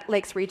Finger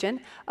Lakes region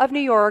of New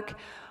York,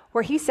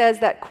 where he says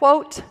that,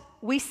 quote,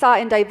 "We saw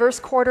in diverse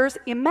quarters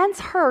immense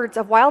herds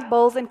of wild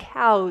bulls and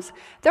cows,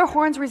 their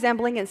horns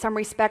resembling in some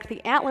respect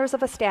the antlers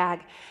of a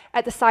stag.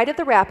 At the side of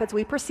the rapids,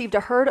 we perceived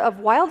a herd of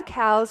wild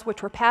cows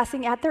which were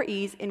passing at their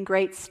ease in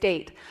great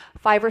state.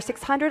 500 or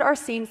 600 are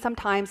seen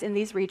sometimes in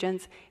these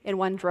regions in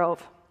one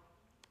drove."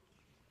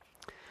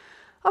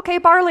 Okay,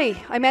 barley.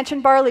 I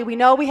mentioned barley. We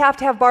know we have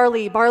to have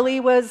barley. Barley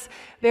was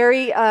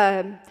very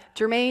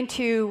germane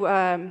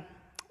to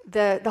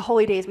the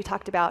holy days we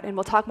talked about, and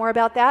we'll talk more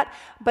about that,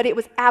 but it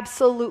was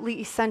absolutely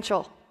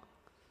essential.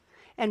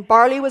 And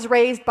barley was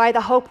raised by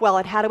the Hopewell,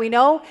 and how do we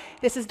know?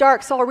 This is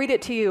dark, so I'll read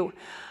it to you.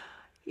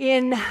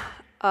 In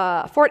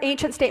Fort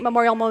Ancient State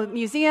Memorial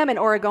Museum in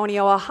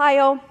Oregonio,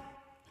 Ohio,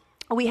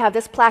 we have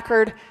this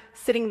placard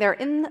sitting there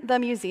in the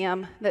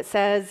museum that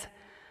says,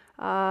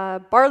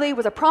 barley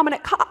was a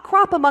prominent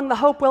crop among the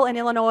Hopewell in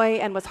Illinois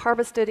and was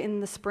harvested in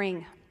the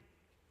spring.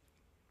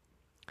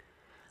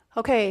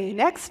 Okay,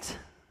 next.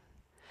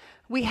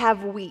 We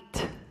have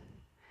wheat.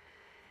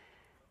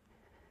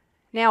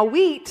 Now,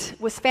 wheat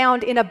was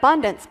found in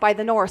abundance by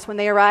the Norse when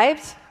they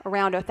arrived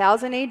around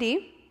 1000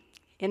 AD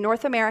in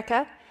North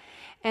America,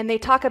 and they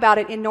talk about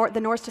it in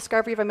the Norse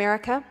Discovery of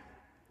America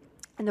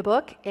in the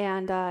book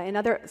and in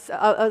other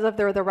of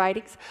their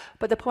writings.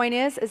 But the point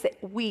is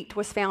that wheat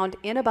was found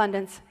in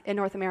abundance in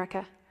North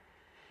America.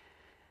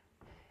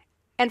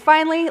 And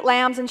finally,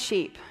 lambs and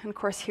sheep. And of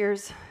course,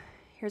 here's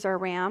our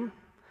ram,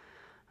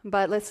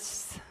 but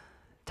let's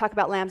talk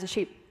about lambs and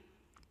sheep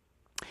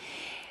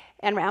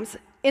and rams.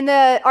 In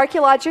the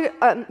archaeology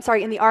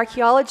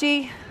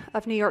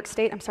of New York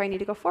State, I'm sorry, I need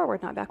to go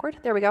forward, not backward.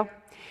 There we go.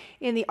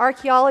 In the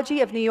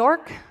Archaeology of New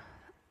York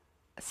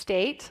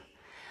State,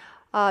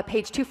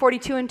 page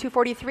 242 and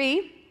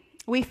 243,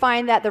 we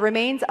find that the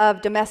remains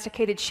of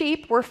domesticated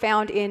sheep were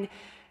found in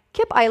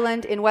Kip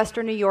Island in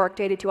western New York,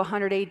 dated to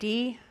 100 AD,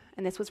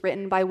 and this was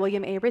written by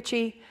William A.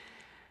 Ritchie,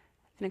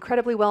 an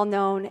incredibly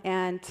well-known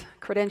and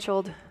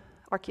credentialed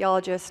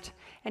archaeologist,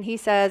 and he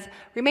says,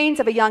 remains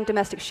of a young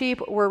domestic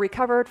sheep were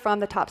recovered from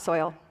the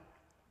topsoil.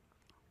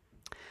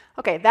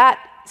 Okay, that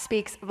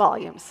speaks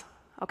volumes.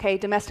 Okay,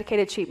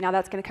 domesticated sheep. Now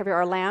that's going to cover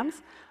our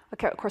lambs,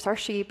 okay, of course our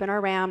sheep and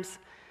our rams,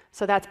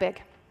 so that's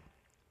big.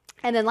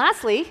 And then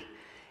lastly,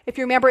 if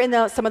you remember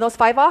in some of those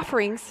 5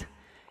 offerings,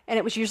 and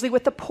it was usually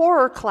with the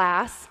poorer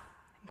class,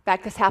 in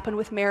fact this happened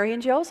with Mary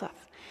and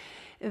Joseph,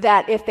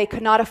 that if they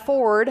could not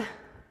afford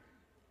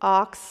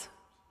ox,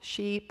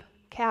 sheep,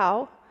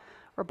 cow,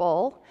 or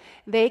bull,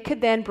 they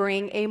could then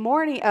bring a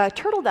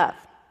turtle dove.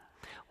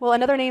 Well,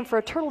 another name for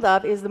a turtle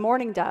dove is the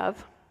mourning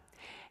dove,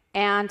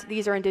 and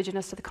these are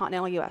indigenous to the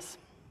continental U.S.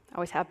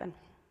 Always have been.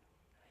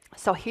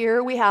 So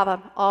here we have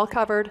them, all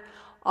covered,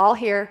 all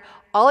here,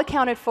 all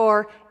accounted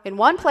for in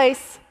one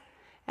place,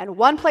 and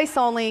one place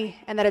only,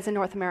 and that is in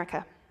North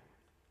America.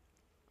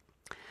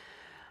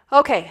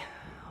 Okay,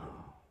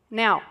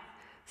 now,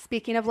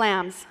 speaking of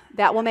lambs,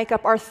 that will make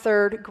up our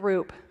third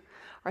group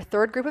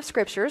of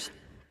scriptures,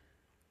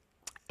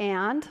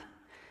 and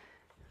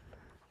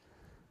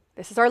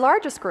this is our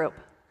largest group.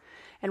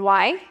 And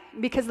why?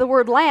 Because the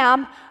word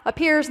lamb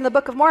appears in the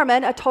Book of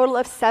Mormon a total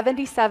of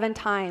 77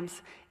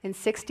 times in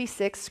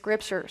 66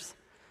 scriptures.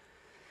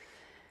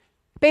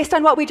 Based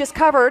on what we just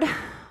covered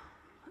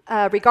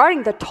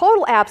regarding the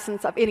total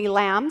absence of any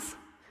lambs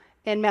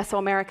in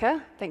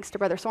Mesoamerica, thanks to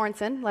Brother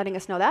Sorensen letting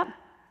us know that,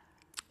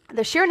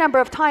 the sheer number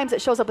of times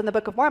it shows up in the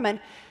Book of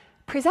Mormon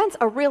presents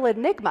a real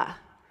enigma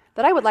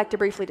that I would like to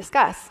briefly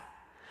discuss.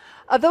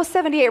 Of those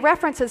 78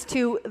 references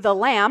to the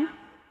lamb,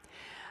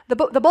 the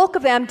bulk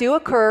of them do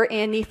occur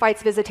in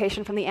Nephi's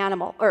visitation from the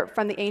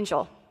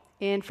angel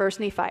in 1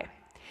 Nephi.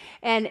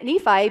 And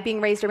Nephi,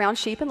 being raised around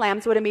sheep and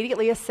lambs, would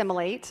immediately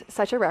assimilate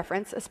such a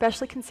reference,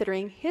 especially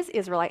considering his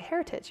Israelite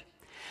heritage.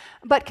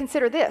 But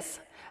consider this.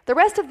 The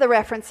rest of the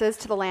references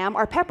to the lamb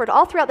are peppered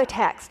all throughout the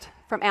text,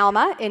 from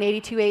Alma in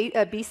 82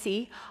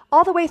 BC,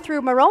 all the way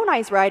through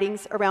Moroni's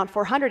writings around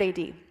 400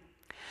 AD.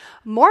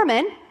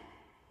 Mormon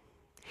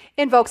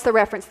invokes the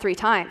reference 3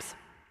 times.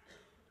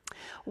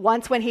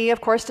 Once when he,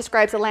 of course,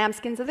 describes the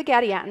lambskins of the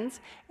Gadiantans,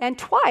 and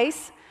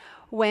twice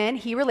when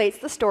he relates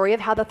the story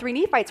of how the 3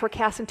 Nephites were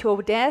cast into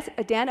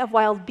a den of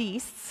wild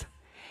beasts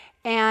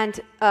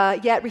and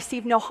yet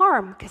received no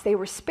harm because they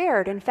were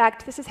spared. In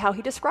fact, this is how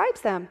he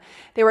describes them.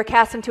 They were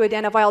cast into a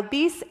den of wild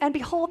beasts, and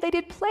behold, they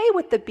did play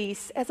with the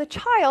beasts as a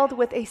child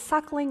with a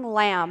suckling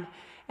lamb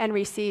and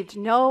received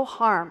no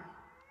harm.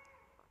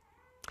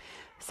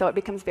 So it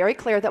becomes very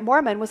clear that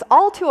Mormon was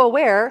all too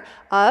aware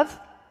of,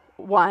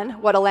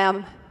 1, what a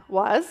lamb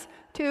was,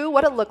 2,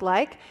 what it looked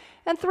like,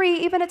 and 3,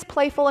 even its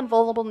playful and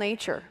vulnerable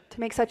nature, to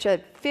make such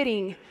a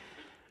fitting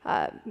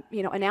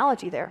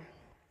analogy there.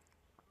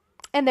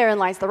 And therein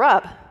lies the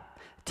rub.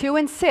 To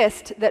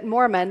insist that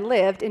Mormon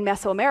lived in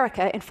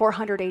Mesoamerica in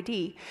 400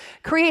 AD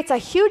creates a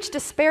huge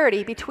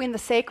disparity between the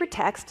sacred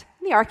text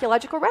and the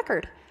archaeological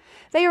record.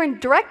 They are in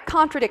direct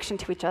contradiction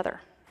to each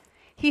other.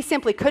 He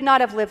simply could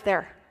not have lived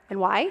there. And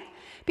why?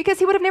 Because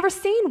he would have never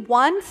seen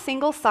one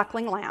single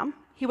suckling lamb.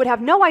 He would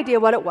have no idea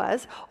what it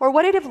was, or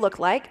what it would have looked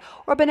like,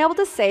 or been able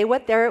to say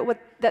that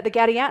the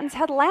Gadiantans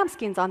had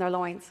lambskins on their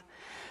loins.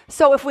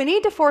 So if we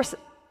need to force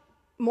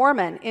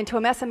Mormon into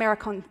a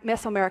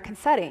Mesoamerican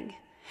setting,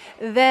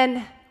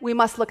 then we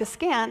must look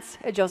askance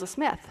at Joseph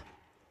Smith.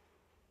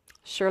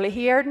 Surely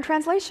he erred in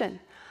translation.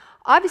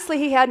 Obviously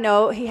he had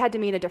to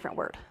mean a different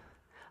word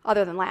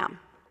other than lamb.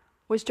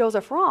 Was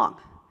Joseph wrong?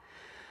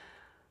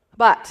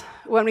 But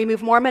when we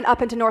move Mormon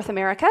up into North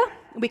America,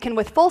 we can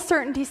with full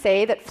certainty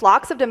say that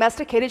flocks of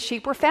domesticated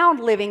sheep were found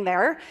living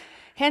there.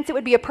 Hence, it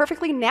would be a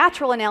perfectly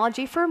natural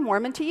analogy for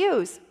Mormon to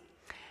use.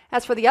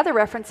 As for the other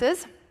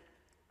references,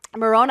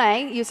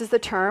 Moroni uses the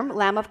term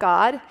Lamb of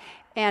God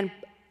and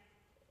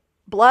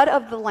blood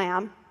of the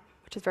Lamb,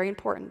 which is very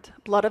important,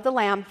 blood of the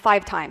Lamb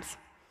 5 times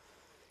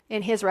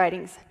in his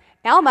writings.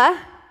 Alma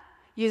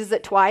uses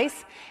it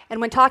twice,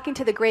 and when talking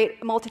to the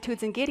great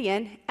multitudes in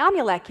Gideon,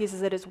 Amulek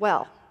uses it as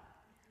well.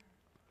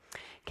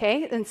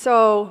 Okay, and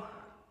so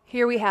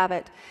here we have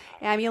it.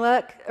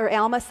 Amulek, or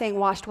Alma, saying,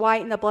 washed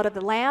white in the blood of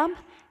the Lamb,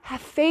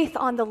 have faith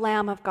on the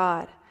Lamb of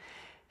God.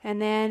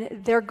 And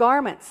then their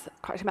garments,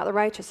 talking about the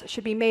righteous,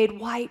 should be made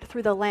white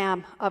through the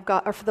Lamb of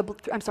God, or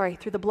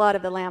through the blood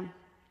of the Lamb.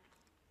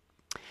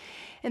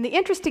 And the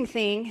interesting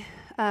thing,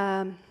 did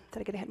I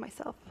get ahead of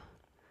myself?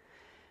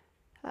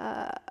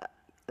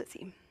 Let's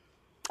see.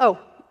 Oh,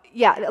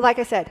 yeah, like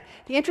I said,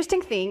 the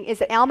interesting thing is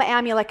that Alma,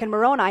 Amulek, and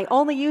Moroni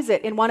only use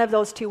it in one of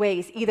those 2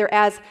 ways, either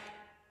as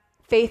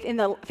faith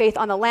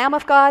on the Lamb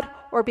of God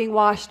or being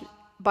washed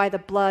by the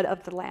blood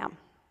of the Lamb.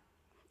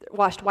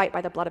 washed white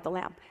by the blood of the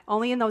Lamb.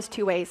 Only in those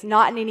two ways,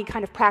 not in any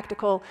kind of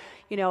practical,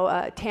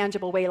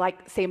 tangible way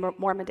like, say,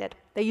 Mormon did.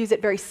 They use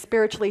it very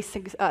spiritually,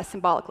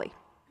 symbolically.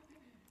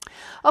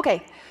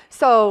 Okay,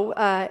 so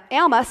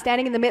Alma,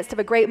 standing in the midst of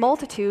a great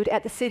multitude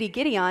at the city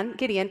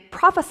Gideon,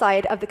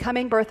 prophesied of the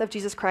coming birth of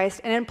Jesus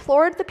Christ and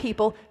implored the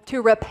people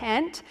to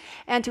repent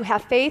and to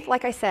have faith,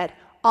 like I said,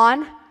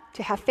 on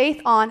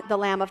the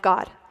Lamb of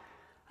God.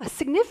 A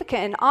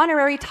significant and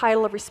honorary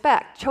title of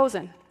respect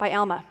chosen by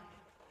Alma.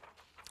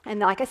 And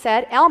like I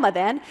said, Alma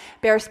then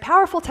bears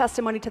powerful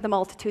testimony to the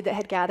multitude that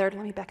had gathered.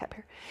 Let me back up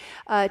here.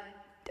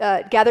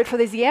 Gathered for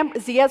the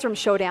Zeezrom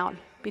showdown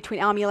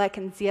between Amalek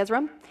and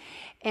Zeezrom.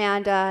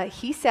 And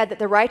he said that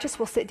the righteous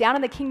will sit down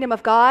in the kingdom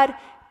of God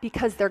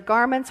because their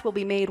garments will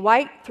be made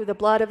white through the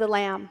blood of the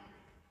Lamb.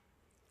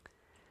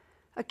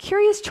 A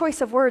curious choice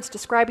of words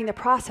describing the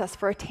process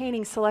for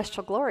attaining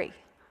celestial glory,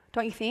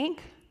 don't you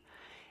think?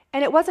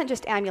 And it wasn't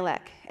just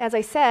Amalek. As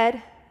I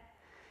said,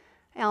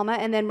 Alma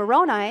and then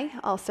Moroni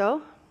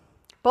also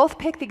both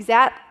picked the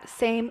exact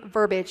same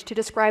verbiage to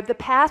describe the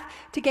path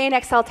to gain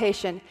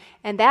exaltation,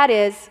 and that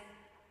is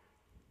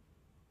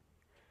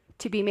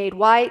to be made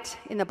white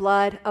in the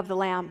blood of the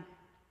Lamb.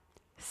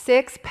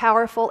 6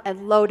 powerful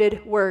and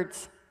loaded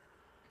words.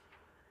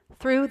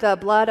 Through the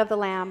blood of the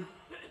Lamb.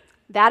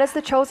 That is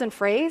the chosen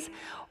phrase,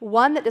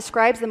 one that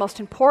describes the most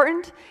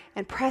important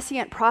and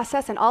prescient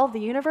process in all of the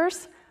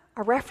universe,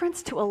 a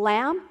reference to a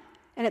lamb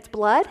and its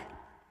blood.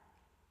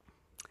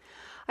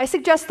 I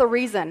suggest the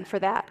reason for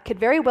that could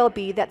very well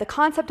be that the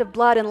concept of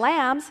blood and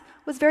lambs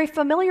was very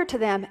familiar to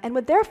them and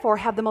would therefore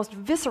have the most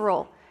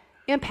visceral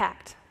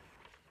impact.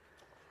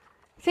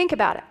 Think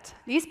about it.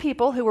 These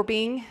people who were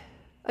being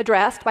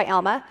addressed by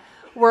Alma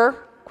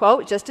were,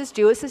 quote, just as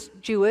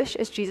Jewish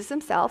as Jesus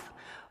himself,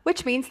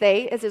 which means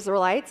they, as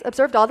Israelites,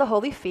 observed all the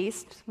holy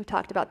feasts, we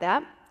talked about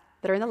that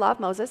are in the law of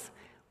Moses,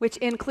 which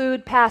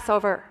include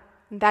Passover.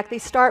 In fact, they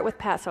start with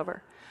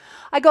Passover.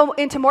 I go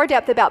into more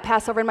depth about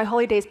Passover in my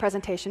Holy Days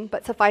presentation,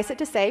 but suffice it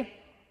to say,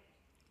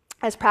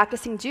 as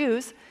practicing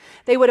Jews,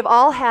 they would have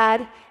all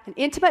had an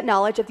intimate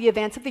knowledge of the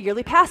events of the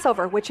yearly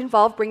Passover, which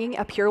involved bringing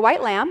a pure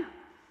white lamb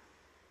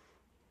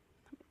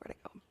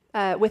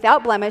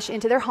without blemish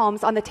into their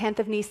homes on the 10th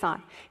of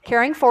Nisan,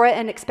 caring for it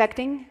and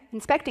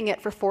inspecting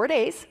it for 4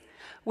 days,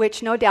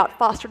 which no doubt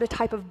fostered a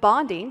type of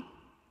bonding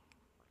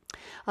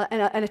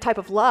and a type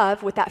of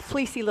love with that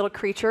fleecy little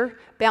creature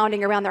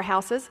bounding around their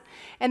houses.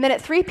 And then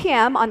at 3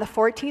 p.m. on the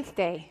 14th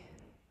day,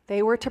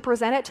 they were to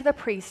present it to the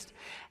priest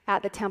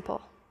at the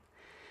temple.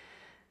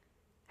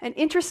 An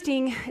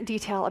interesting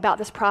detail about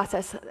this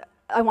process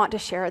I want to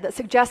share that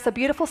suggests a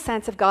beautiful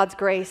sense of God's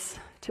grace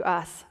to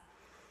us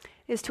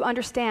is to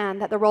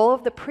understand that the role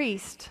of the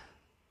priest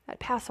at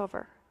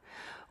Passover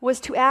was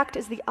to act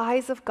as the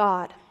eyes of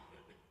God.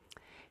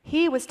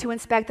 He was to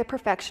inspect the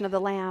perfection of the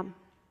lamb.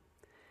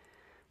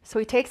 So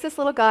he takes this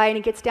little guy and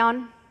he gets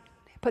down,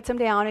 puts him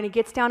down, and he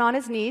gets down on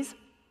his knees.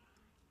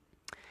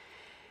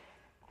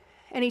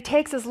 And he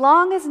takes as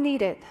long as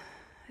needed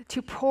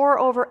to pore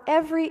over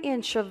every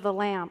inch of the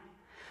lamb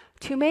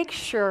to make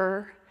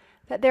sure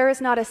that there is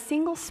not a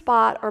single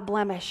spot or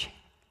blemish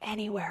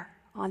anywhere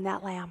on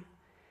that lamb.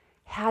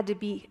 Had to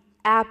be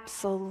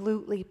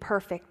absolutely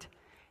perfect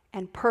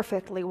and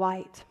perfectly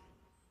white.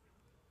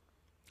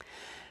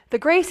 The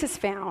grace is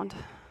found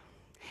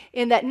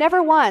in that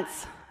never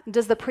once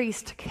does the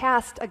priest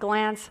cast a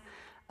glance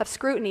of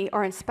scrutiny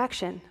or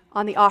inspection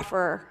on the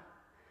offerer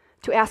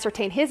to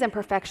ascertain his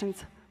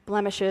imperfections,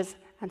 blemishes,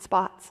 and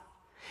spots.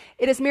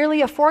 It is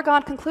merely a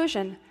foregone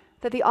conclusion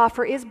that the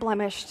offer is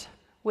blemished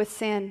with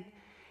sin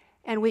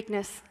and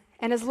weakness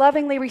and is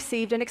lovingly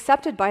received and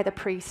accepted by the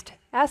priest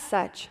as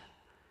such,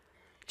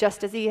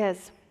 just as he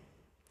is.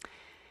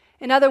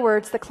 In other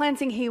words, the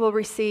cleansing he will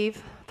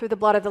receive through the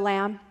blood of the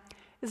Lamb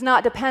is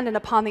not dependent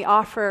upon the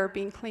offerer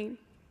being clean,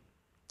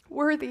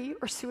 worthy,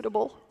 or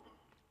suitable.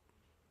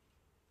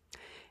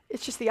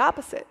 It's just the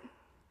opposite.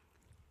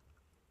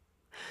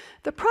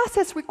 The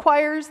process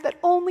requires that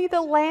only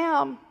the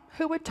Lamb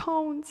who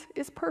atones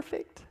is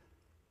perfect.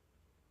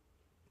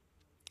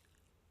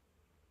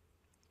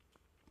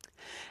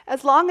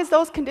 As long as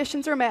those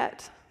conditions are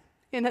met,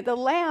 in that the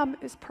Lamb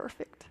is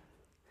perfect,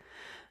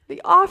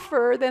 the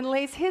offerer then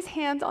lays his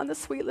hands on the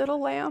sweet little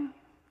lamb,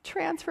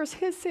 transfers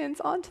his sins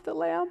onto the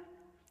lamb,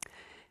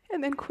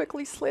 and then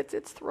quickly slits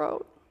its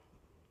throat,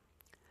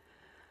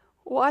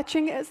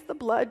 watching as the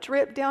blood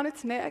dripped down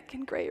its neck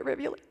in great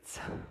rivulets.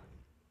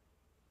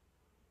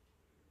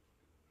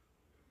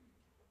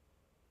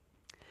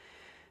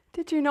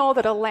 Did you know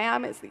that a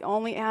lamb is the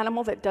only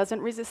animal that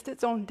doesn't resist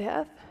its own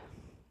death?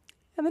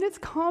 And that it's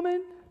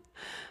common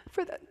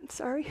for that,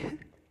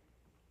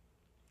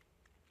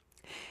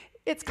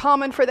 It's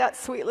common for that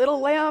sweet little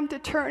lamb to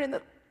turn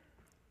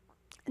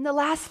in the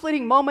last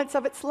fleeting moments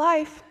of its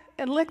life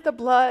and lick the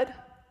blood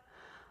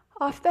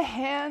off the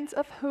hands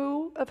of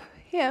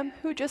him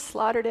who just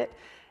slaughtered it,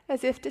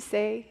 as if to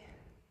say,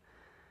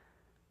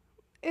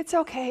 "It's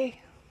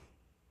okay.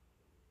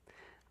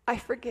 I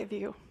forgive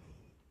you."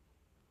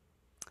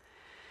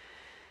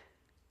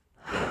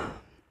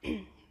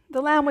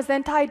 The lamb was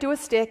then tied to a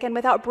stick and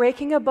without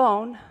breaking a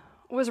bone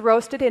was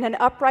roasted in an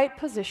upright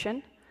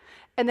position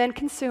and then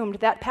consumed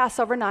that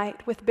Passover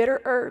night with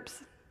bitter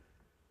herbs,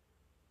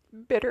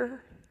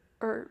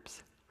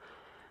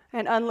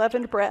 and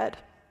unleavened bread.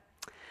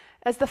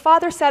 As the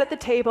father sat at the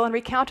table and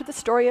recounted the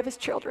story of his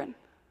children,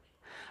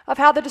 of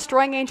how the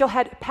destroying angel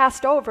had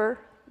passed over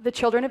the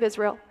children of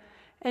Israel,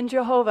 and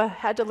Jehovah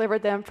had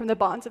delivered them from the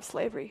bonds of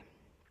slavery.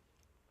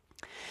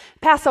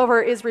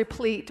 Passover is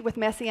replete with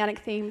messianic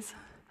themes,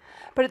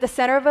 but at the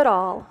center of it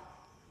all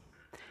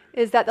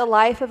is that the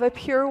life of a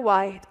pure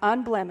white,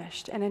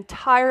 unblemished, and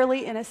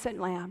entirely innocent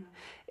lamb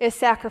is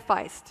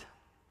sacrificed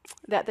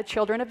that the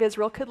children of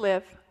Israel could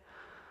live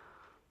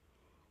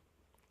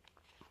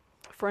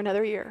for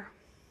another year.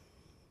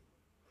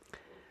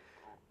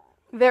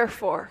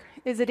 Therefore,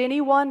 is it any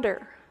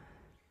wonder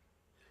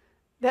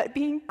that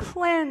being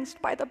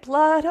cleansed by the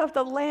blood of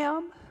the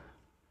Lamb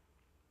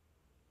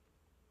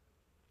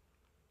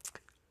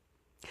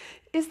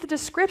is the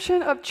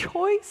description of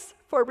choice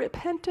for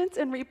repentance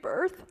and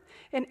rebirth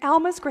in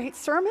Alma's great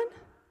sermon,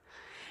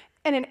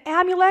 and in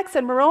Amulek's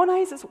and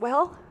Moroni's as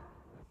well?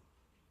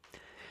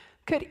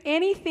 Could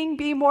anything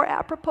be more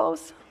apropos?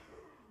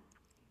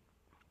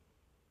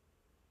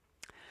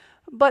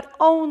 But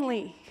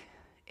only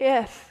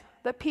if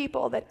the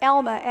people that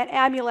Alma and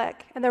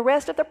Amulek and the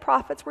rest of the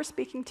prophets were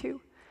speaking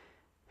to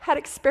had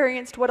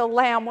experienced what a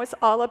lamb was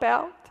all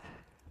about.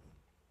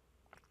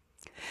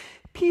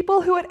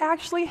 People who had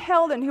actually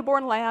held a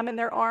newborn lamb in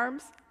their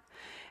arms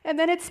and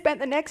then had spent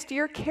the next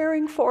year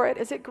caring for it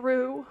as it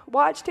grew,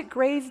 watched it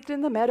grazed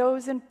in the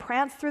meadows and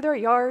pranced through their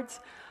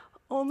yards,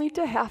 only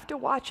to have to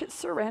watch it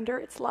surrender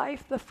its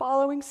life the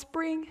following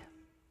spring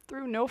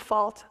through no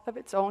fault of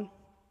its own.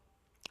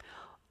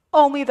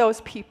 Only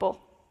those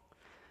people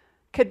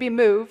could be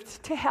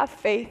moved to have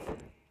faith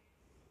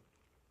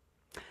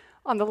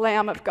on the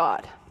Lamb of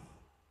God.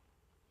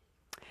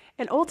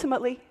 And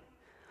ultimately,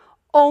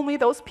 only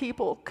those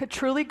people could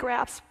truly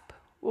grasp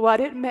what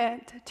it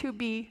meant to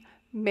be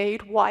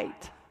made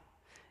white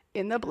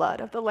in the blood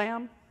of the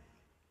Lamb.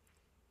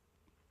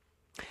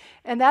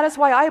 And that is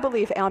why I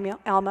believe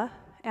Alma,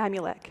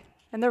 Amulek,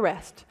 and the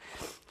rest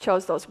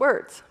chose those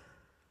words.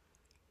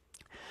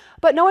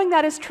 But knowing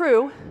that is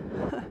true,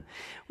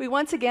 we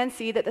once again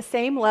see that the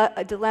same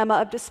dilemma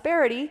of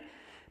disparity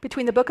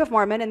between the Book of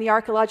Mormon and the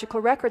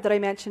archaeological record that I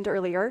mentioned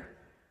earlier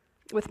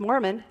with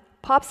Mormon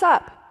pops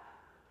up.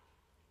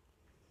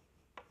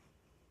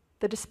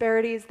 The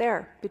disparity is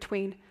there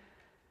between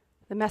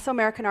the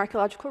Mesoamerican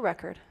archaeological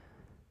record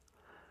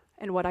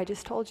and what I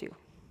just told you.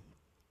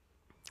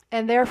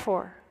 And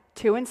therefore,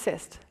 to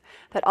insist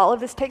that all of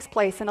this takes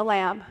place in a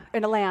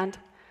land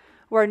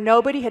where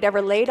nobody had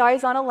ever laid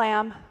eyes on a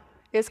lamb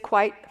is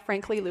quite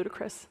frankly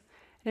ludicrous.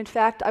 And in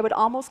fact, I would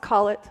almost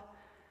call it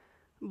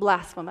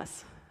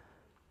blasphemous.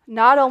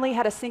 Not only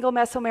had a single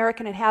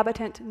Mesoamerican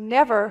inhabitant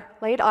never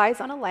laid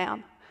eyes on a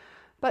lamb,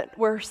 but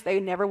worse, they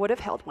never would have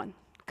held one,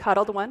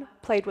 cuddled one,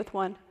 played with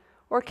one,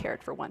 or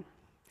cared for one,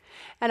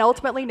 and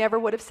ultimately never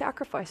would have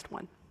sacrificed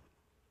one,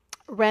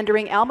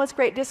 rendering Alma's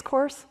great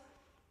discourse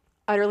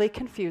utterly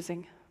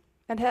confusing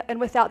and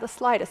without the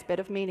slightest bit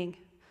of meaning.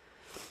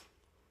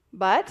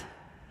 But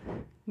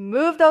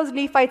move those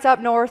Nephites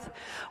up north,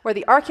 where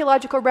the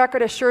archaeological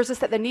record assures us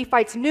that the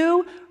Nephites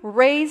knew,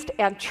 raised,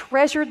 and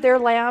treasured their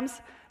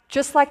lambs,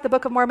 just like the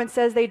Book of Mormon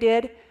says they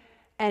did.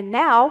 And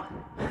now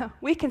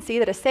we can see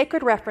that a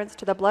sacred reference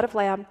to the blood of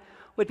lamb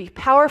would be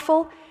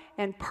powerful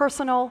and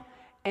personal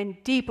and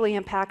deeply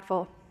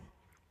impactful.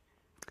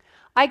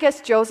 I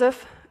guess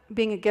Joseph,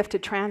 being a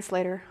gifted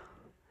translator,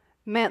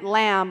 meant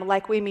lamb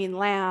like we mean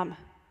lamb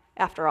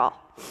after all.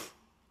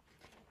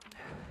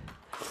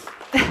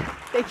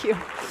 Thank you.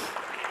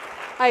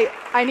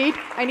 I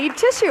need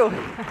tissue.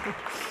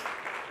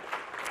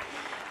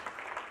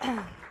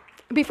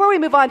 Before we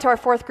move on to our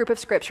fourth group of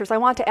scriptures, I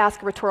want to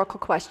ask a rhetorical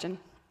question.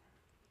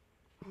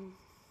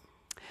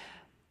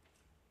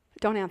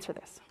 Don't answer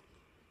this.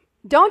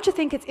 Don't you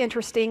think it's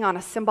interesting on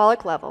a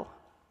symbolic level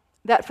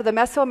that for the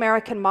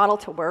Mesoamerican model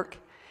to work,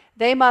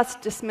 they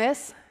must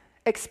dismiss,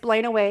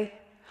 explain away,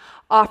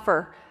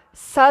 offer,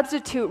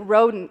 substitute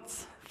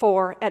rodents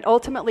for, and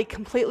ultimately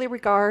completely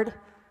regard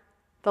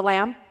the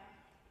lamb?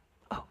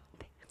 Oh,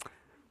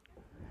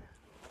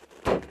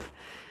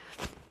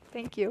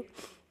 thank you.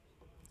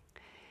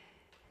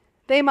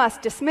 They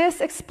must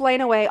dismiss, explain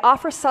away,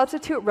 offer,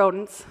 substitute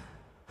rodents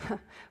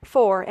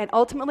for, and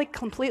ultimately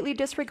completely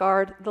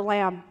disregard the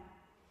lamb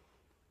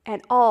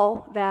and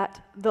all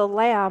that the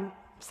lamb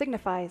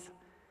signifies,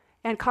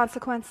 and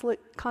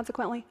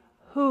consequently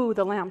who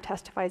the lamb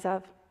testifies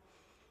of.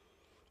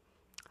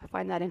 I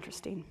find that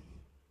interesting.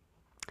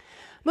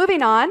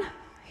 Moving on,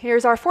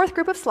 here's our fourth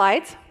group of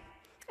slides,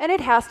 and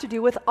it has to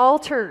do with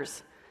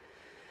altars.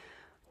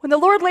 When the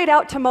Lord laid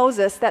out to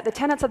Moses that the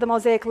tenets of the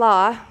Mosaic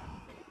Law,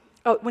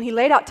 when he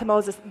laid out to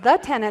Moses the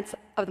tenets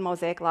of the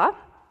Mosaic Law,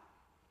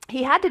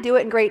 he had to do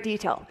it in great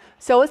detail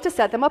so as to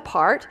set them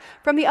apart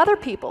from the other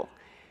people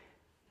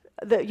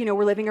that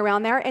were living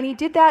around there, and he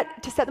did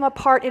that to set them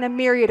apart in a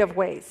myriad of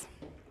ways.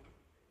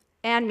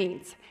 and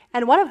means.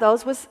 And one of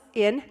those was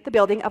in the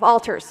building of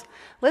altars.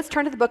 Let's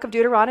turn to the book of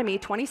Deuteronomy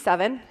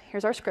 27.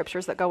 Here's our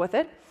scriptures that go with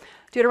it.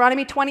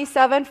 Deuteronomy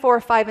 27,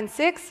 4, 5, and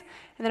 6.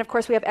 And then, of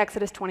course, we have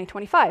Exodus 20,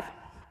 25.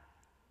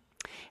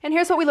 And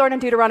here's what we learn in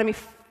Deuteronomy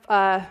 5.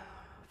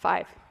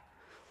 Let me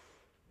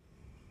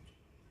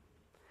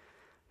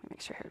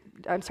make sure here.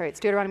 I'm sorry, it's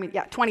Deuteronomy,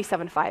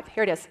 27, 5.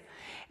 Here it is.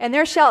 And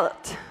there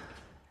shalt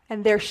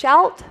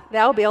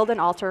thou build an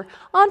altar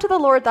unto the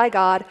Lord thy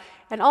God,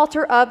 an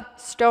altar of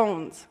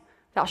stones.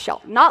 Thou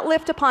shalt not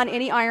lift upon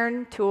any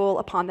iron tool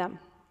upon them.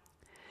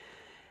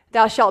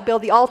 Thou shalt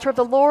build the altar of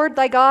the Lord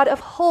thy God of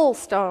whole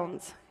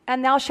stones,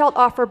 and thou shalt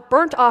offer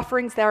burnt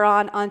offerings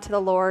thereon unto the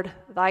Lord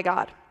thy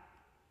God.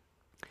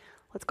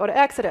 Let's go to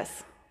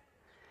Exodus.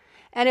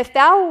 And if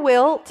thou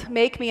wilt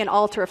make me an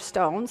altar of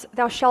stones,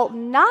 thou shalt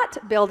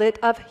not build it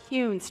of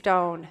hewn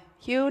stone.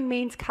 Hewn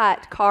means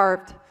cut,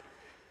 carved.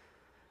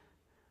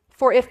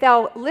 For if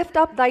thou lift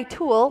up thy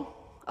tool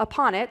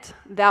upon it,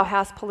 thou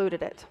hast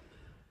polluted it.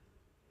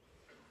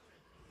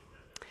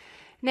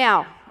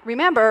 Now,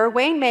 remember,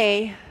 Wayne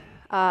May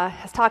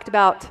has talked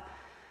about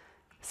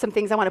some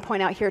things I want to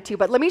point out here too,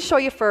 but let me show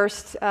you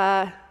first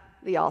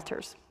the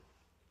altars.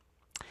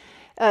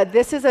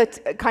 This is a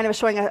kind of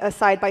showing a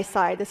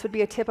side-by-side. This would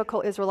be a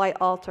typical Israelite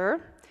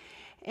altar,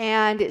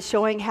 and it's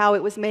showing how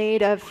it was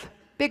made of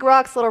big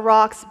rocks, little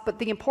rocks, but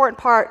the important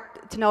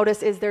part to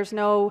notice is there's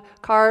no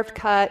carved,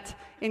 cut,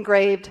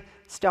 engraved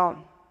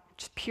stone.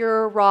 Just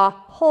pure, raw,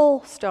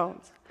 whole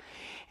stones.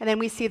 And then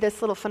we see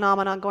this little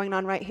phenomenon going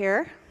on right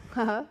here,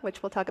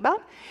 which we'll talk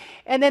about.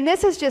 And then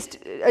this is just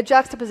a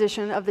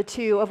juxtaposition of the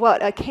two, of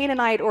what a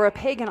Canaanite or a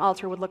pagan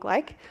altar would look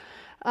like.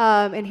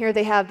 And here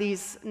they have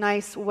these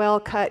nice,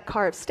 well-cut,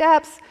 carved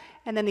steps,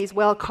 and then these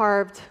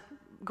well-carved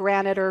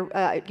granite, or,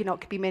 it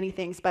could be many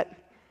things, but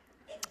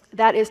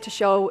that is to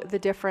show the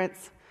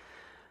difference.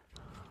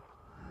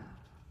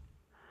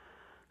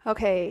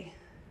 Okay.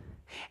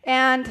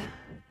 And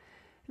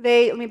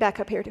let me back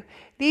up here too.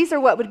 These are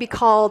what would be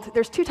called,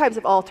 there's two types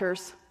of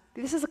altars.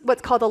 This is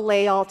what's called a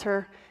lay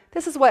altar.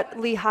 This is what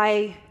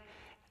Lehi,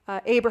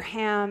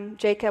 Abraham,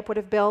 Jacob would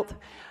have built.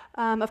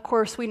 Of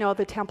course, we know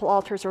the temple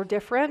altars are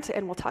different,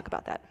 and we'll talk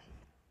about that.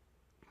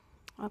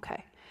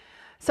 Okay.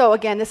 So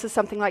again, this is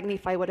something like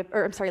Lehi would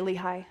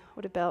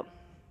have built.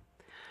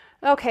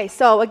 Okay,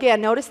 so again,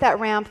 notice that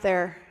ramp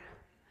there.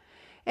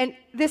 And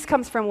this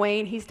comes from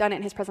Wayne. He's done it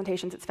in his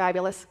presentations. It's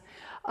fabulous.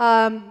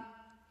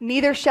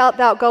 Neither shalt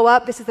thou go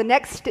up. This is the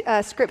next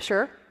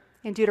scripture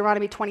in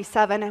Deuteronomy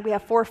 27, and we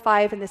have 4,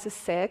 5, and this is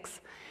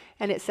 6.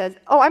 And it says,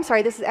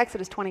 this is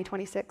Exodus 20,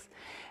 26.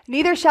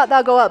 Neither shalt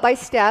thou go up by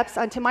steps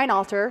unto mine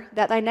altar,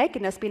 that thy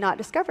nakedness be not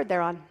discovered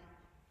thereon.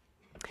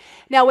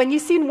 Now, when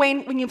you've seen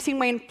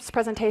Wayne's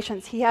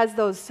presentations, he has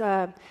those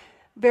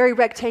very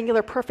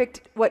rectangular,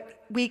 perfect,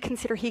 what he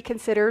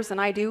considers,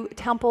 and I do,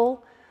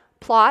 temple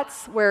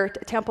plots where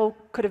a temple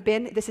could have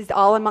been. This is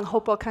all in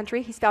Hopewell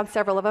country. He's found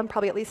several of them,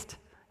 probably at least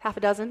half a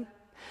dozen.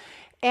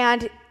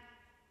 And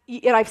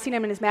I've seen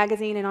him in his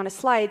magazine and on his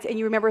slides, and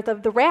you remember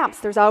the ramps.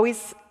 There's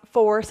always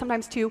 4,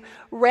 sometimes 2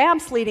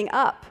 ramps leading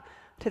up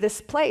to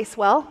this place.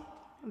 Well,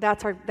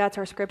 that's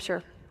our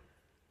scripture.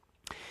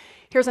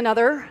 Here's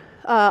another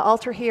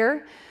altar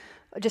here.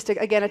 Just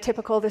again,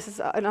 this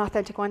is an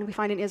authentic one we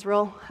find in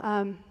Israel.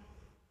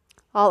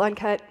 All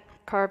uncut,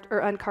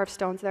 uncarved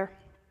stones there.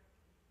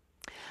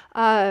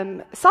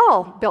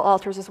 Saul built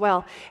altars as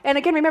well. And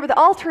again, remember the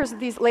altars,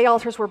 these lay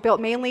altars were built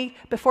mainly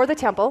before the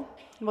temple,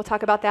 and we'll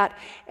talk about that.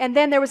 And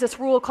then there was this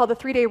rule called the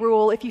 3-day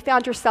rule. If you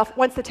found yourself,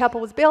 once the temple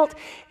was built,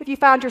 if you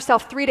found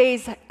yourself 3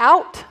 days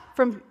out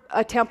from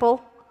the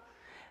temple,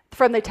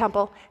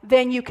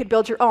 then you could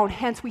build your own.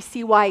 Hence, we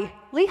see why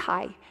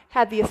Lehi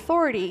had the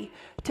authority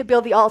to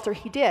build the altar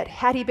he did.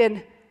 Had he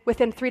been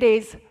within 3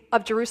 days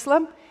of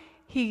Jerusalem,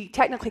 he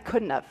technically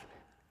couldn't have.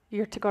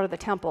 You're to go to the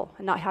temple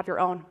and not have your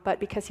own, but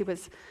because he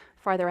was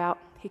farther out,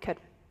 he could.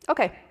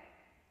 Okay.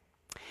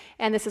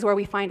 And this is where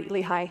we find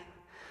Lehi.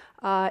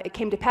 It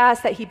came to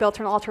pass that he built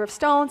an altar of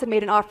stones and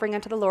made an offering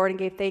unto the Lord and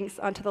gave thanks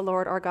unto the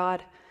Lord our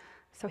God.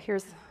 So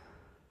here's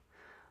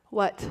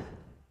what it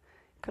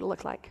could have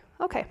looked like.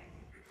 Okay.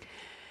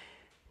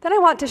 Then I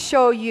want to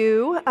show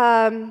you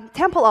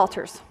temple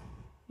altars.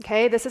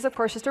 Okay, this is of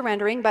course just a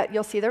rendering, but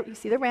you see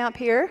the ramp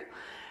here,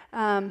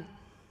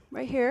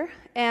 right here.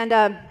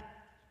 And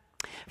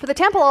for the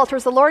temple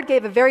altars, the Lord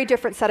gave a very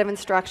different set of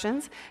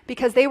instructions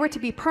because they were to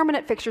be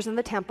permanent fixtures in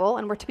the temple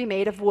and were to be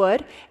made of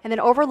wood and then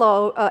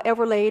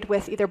overlaid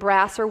with either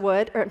brass or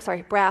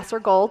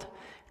gold,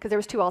 because there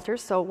was 2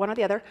 altars, so one or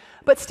the other.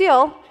 But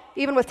still,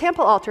 even with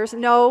temple altars,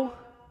 no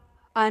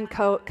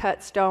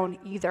uncut stone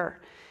either.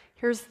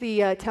 Here's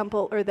the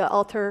temple or the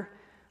altar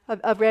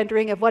of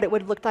rendering of what it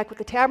would look like with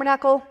the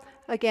tabernacle.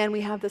 Again,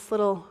 we have this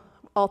little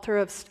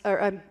altar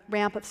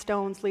ramp of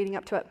stones leading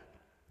up to it.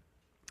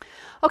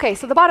 Okay,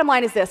 so the bottom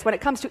line is this. When it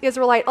comes to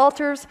Israelite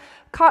altars,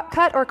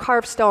 cut or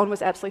carved stone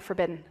was absolutely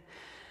forbidden.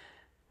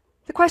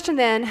 The question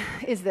then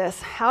is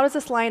this. How does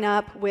this line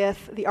up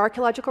with the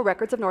archaeological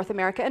records of North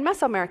America and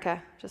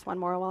Mesoamerica? Just one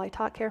more while I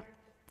talk here.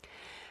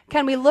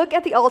 Can we look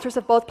at the altars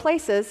of both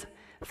places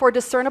for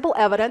discernible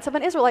evidence of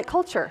an Israelite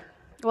culture?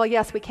 Well,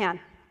 yes, we can.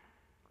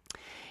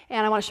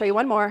 And I want to show you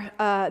one more.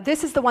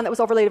 This is the one that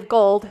was overlaid with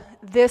gold.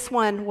 This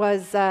one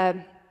was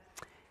the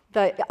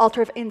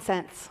altar of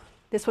incense.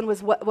 This one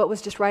was what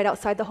was just right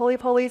outside the Holy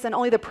of Holies, and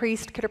only the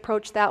priest could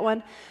approach that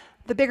one.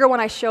 The bigger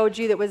one I showed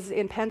you that was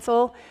in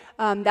pencil,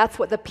 that's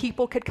what the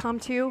people could come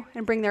to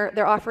and bring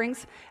their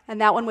offerings. And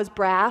that one was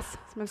brass.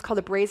 Sometimes called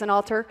a brazen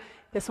altar.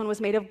 This one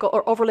was made of gold,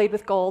 or overlaid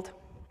with gold.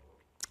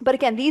 But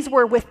again, these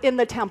were within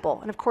the temple.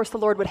 And of course, the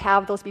Lord would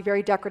have those be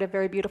very decorative,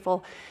 very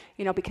beautiful,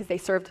 because they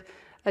served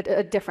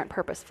a different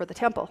purpose for the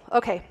temple.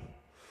 Okay,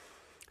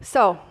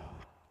 so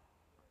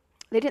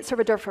they didn't serve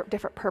a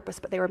different purpose,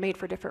 but they were made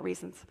for different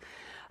reasons.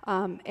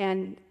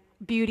 And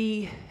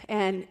beauty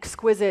and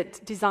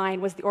exquisite design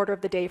was the order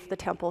of the day for the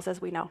temples,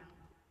 as we know.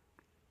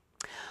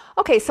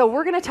 Okay, so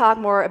we're going to talk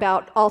more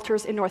about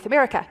altars in North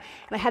America.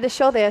 And I had to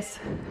show this.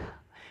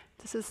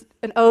 This is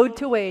an ode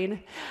to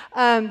Wayne,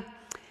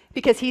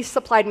 because he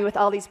supplied me with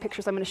all these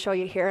pictures I'm going to show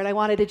you here. And I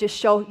wanted to just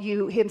show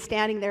you him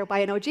standing there by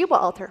an agreeable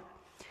altar.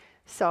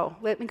 So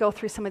let me go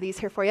through some of these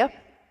here for you.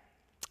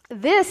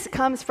 This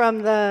comes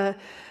from the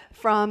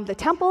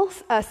temple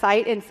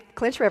site in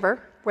Clinch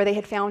River, where they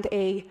had found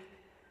they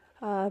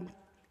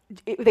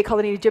call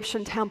it an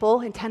Egyptian temple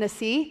in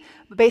Tennessee.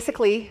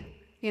 Basically,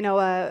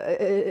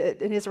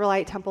 an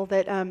Israelite temple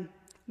that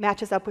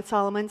matches up with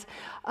Solomon's.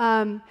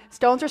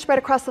 Stones are spread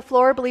across the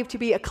floor, believed to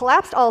be a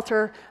collapsed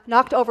altar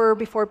knocked over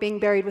before being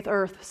buried with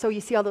earth. So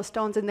you see all those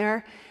stones in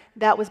there?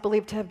 That was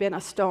believed to have been a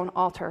stone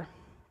altar,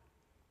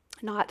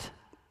 not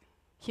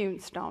hewn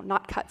stone,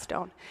 not cut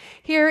stone.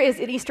 Here is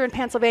in eastern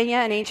Pennsylvania,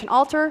 an ancient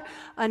altar,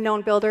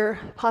 unknown builder,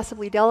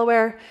 possibly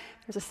Delaware.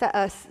 There's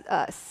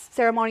a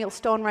ceremonial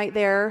stone right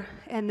there,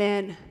 and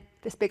then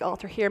this big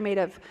altar here made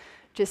of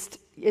just,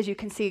 as you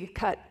can see,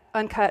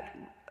 uncut,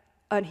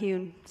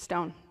 unhewn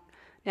stone,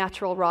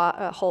 natural,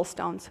 raw, whole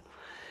stones.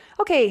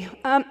 Okay,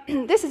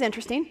 this is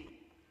interesting.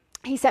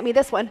 He sent me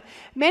this one.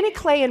 Many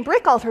clay and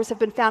brick altars have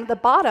been found at the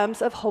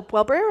bottoms of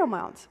Hopewell burial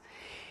mounds.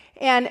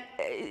 And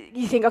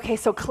you think, okay,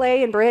 so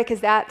clay and brick,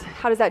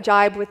 how does that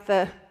jibe with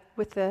the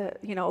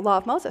law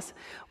of Moses?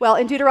 Well,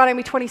 in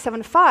Deuteronomy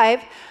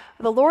 27:5,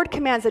 the Lord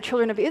commands the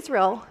children of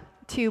Israel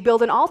to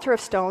build an altar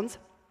of stones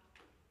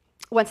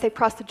once they've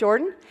crossed the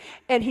Jordan,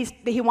 and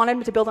he wanted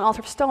them to build an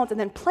altar of stones and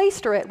then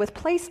plaister it with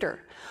plaister.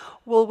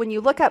 Well, when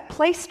you look up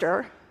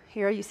plaister,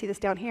 here, you see this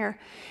down here,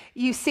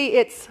 you see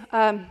it's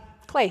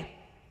clay,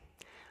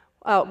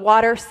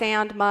 water,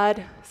 sand,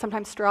 mud,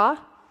 sometimes straw.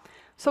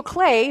 So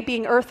clay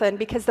being earthen,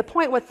 because the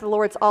point with the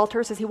Lord's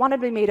altars is he wanted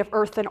to be made of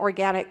earthen,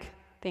 organic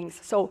things.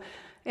 So,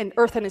 and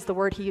earthen is the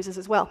word he uses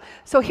as well.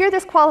 So here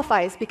this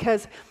qualifies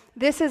because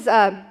this is,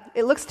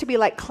 it looks to be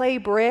like clay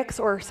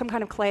bricks or some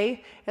kind of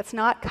clay. It's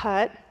not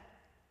cut.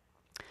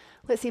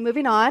 Let's see,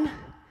 moving on.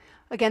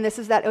 Again, this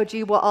is that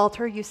agreeable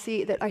altar you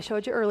see that I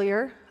showed you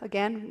earlier.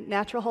 Again,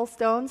 natural whole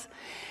stones.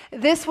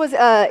 This was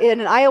in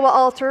an Iowa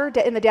altar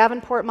in the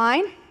Davenport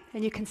mine.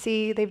 And you can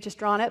see they've just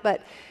drawn it,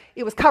 but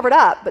it was covered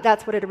up, but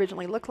that's what it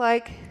originally looked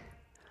like.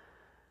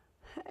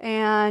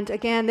 And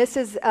again, this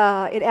is in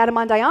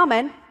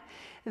Adam-on-Diamond.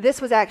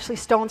 This was actually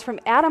stones from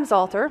Adam's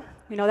altar.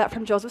 We know that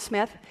from Joseph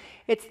Smith.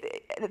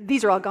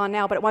 These are all gone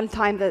now, but at one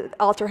time the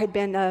altar had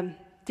been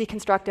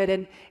deconstructed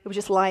and it was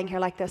just lying here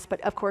like this.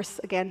 But of course,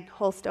 again,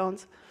 whole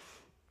stones.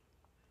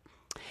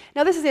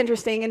 Now this is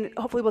interesting, and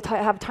hopefully we'll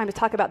have time to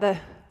talk about the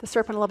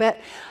serpent a little bit.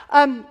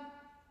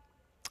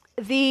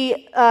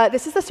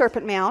 This is the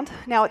serpent mound.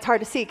 Now it's hard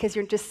to see because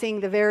you're just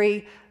seeing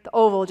the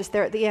oval just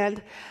there at the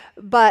end.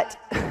 But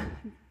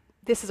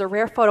this is a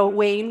rare photo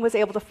Wayne was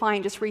able to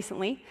find just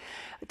recently,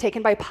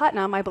 taken by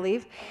Putnam, I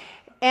believe,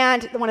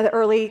 and one of the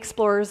early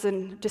explorers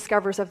and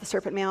discoverers of the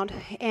serpent mound.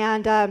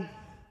 And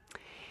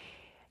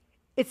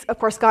it's of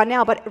course gone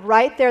now, but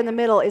right there in the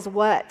middle is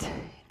what?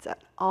 It's an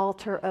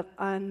altar of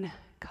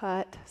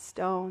uncut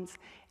stones.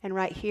 And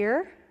right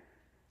here,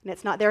 and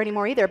it's not there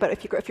anymore either, but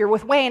if you're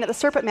with Wayne at the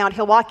Serpent Mound,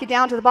 he'll walk you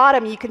down to the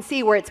bottom, and you can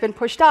see where it's been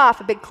pushed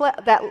off, a big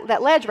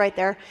that ledge right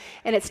there,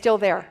 and it's still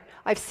there.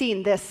 I've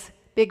seen this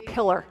big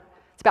pillar.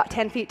 It's about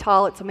 10 feet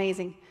tall. It's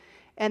amazing.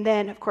 And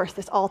then, of course,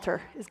 this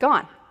altar is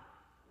gone.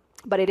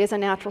 But it is a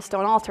natural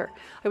stone altar.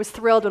 I was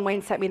thrilled when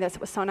Wayne sent me this.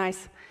 It was so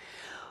nice.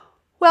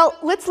 Well,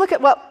 let's look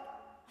at what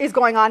is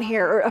going on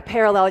here, or a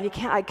parallel.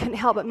 I couldn't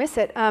help but miss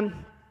it.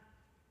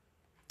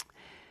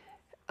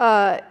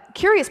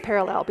 Curious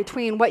parallel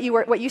between what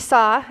you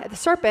saw at the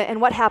serpent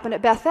and what happened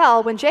at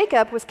Bethel when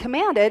Jacob was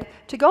commanded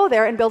to go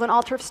there and build an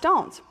altar of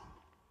stones,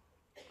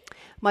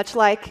 much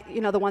like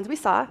the ones we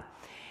saw.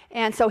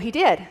 And so he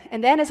did.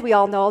 And then, as we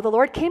all know, the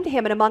Lord came to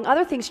him and, among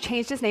other things,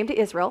 changed his name to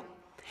Israel.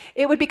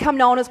 It would become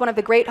known as one of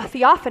the great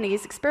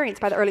theophanies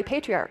experienced by the early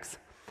patriarchs.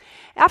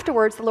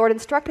 Afterwards, the Lord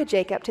instructed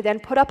Jacob to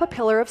then put up a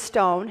pillar of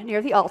stone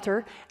near the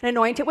altar and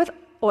anoint it with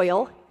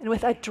oil and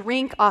with a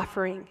drink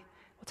offering.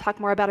 We'll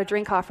talk more about a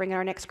drink offering in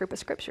our next group of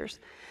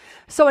scriptures.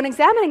 So in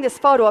examining this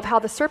photo of how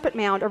the serpent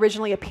mound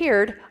originally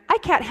appeared, I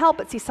can't help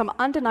but see some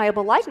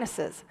undeniable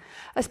likenesses,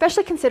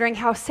 especially considering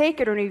how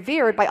sacred and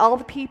revered by all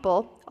the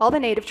people, all the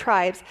native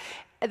tribes,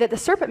 that the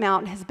Serpent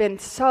Mountain has been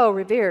so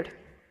revered,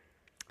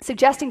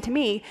 suggesting to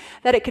me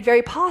that it could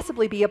very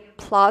possibly be a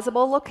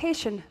plausible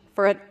location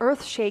for an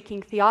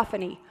earth-shaking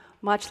theophany,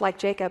 much like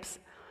Jacob's.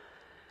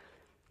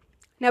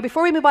 Now,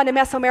 before we move on to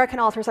Mesoamerican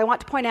altars, I want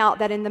to point out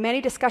that in the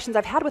many discussions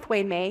I've had with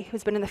Wayne May,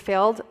 who's been in the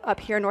field up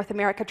here in North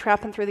America,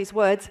 tramping through these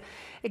woods,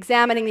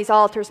 examining these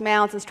altars,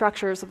 mounds, and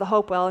structures of the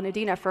Hopewell and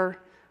Adena for,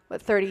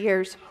 30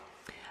 years,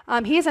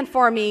 he has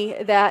informed me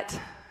that,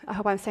 I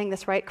hope I'm saying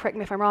this right, correct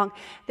me if I'm wrong,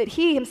 that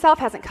he himself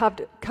hasn't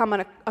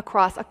come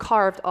across a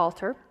carved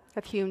altar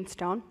of hewn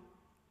stone,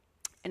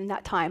 and in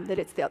that time that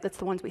that's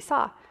the ones we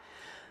saw.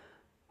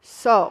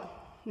 So,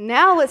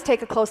 now let's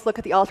take a close look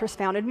at the altars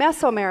found in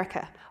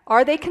Mesoamerica.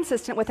 Are they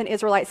consistent with an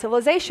Israelite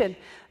civilization?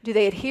 Do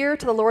they adhere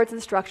to the Lord's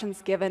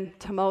instructions given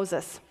to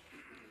Moses?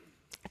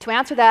 To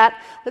answer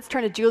that, let's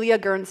turn to Julia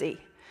Guernsey.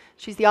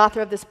 She's the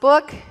author of this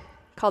book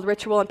called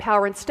Ritual and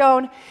Power in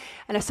Stone,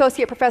 an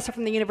associate professor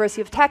from the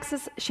University of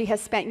Texas. She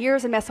has spent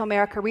years in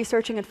Mesoamerica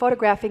researching and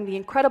photographing the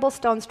incredible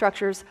stone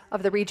structures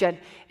of the region,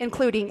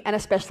 including and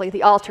especially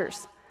the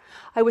altars.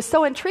 I was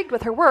so intrigued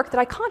with her work that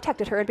I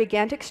contacted her and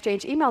began to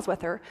exchange emails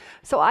with her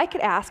so I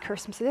could ask her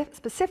some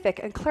specific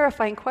and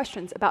clarifying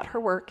questions about her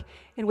work,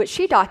 in which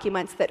she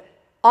documents that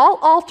all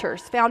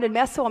altars found in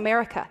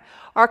Mesoamerica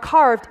are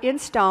carved in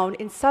stone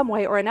in some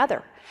way or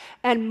another,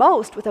 and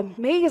most with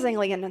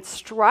amazingly and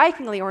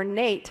strikingly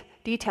ornate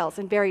details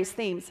in various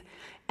themes,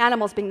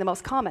 animals being the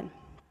most common.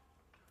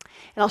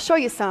 And I'll show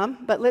you some,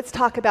 but let's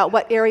talk about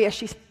what area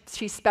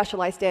she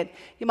specialized in.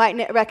 You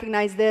might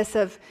recognize this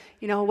of,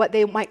 what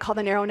they might call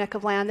the narrow neck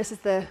of land. This is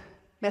the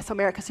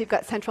Mesoamerica, so you've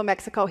got central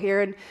Mexico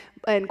here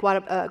and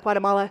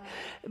Guatemala.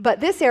 But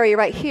this area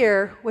right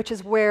here, which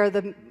is where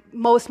the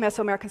most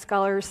Mesoamerican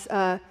scholars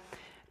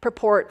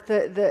purport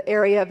the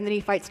area of the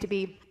Nephites to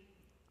be,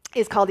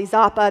 is called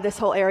Izapa, this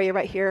whole area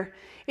right here.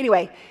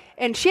 Anyway,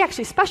 and she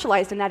actually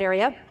specialized in that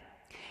area.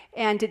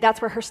 And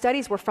that's where her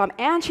studies were from.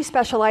 And she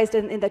specialized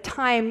in the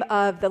time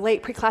of the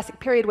late pre-classic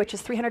period, which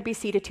is 300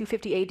 BC to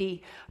 250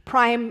 AD,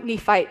 prime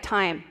Nephite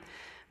time.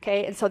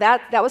 Okay, and so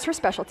that was her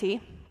specialty.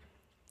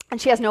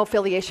 And she has no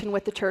affiliation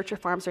with the church or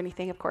farms or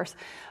anything, of course.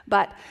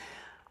 But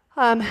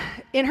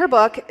in her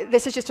book,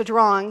 this is just a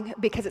drawing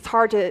because it's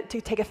hard to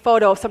take a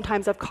photo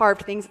sometimes of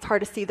carved things. It's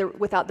hard to see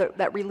without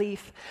that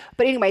relief.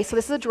 But anyway, so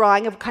this is a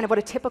drawing of kind of what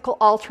a typical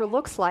altar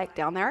looks like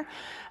down there.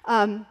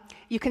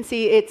 You can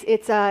see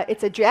it's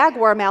a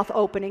jaguar mouth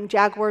opening.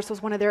 Jaguars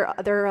was one of the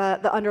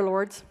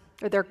underlords,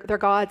 or their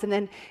gods, and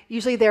then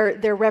usually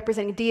they're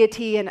representing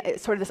deity and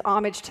sort of this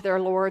homage to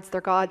their lords,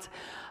 their gods,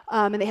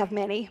 and they have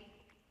many.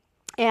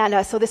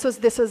 And so this was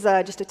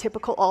just a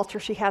typical altar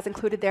she has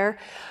included there.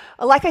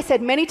 Like I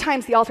said, many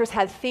times the altars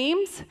had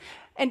themes.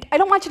 And I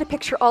don't want you to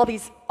picture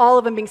all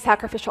of them being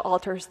sacrificial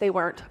altars. They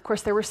weren't. Of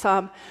course, there were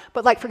some.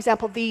 But like, for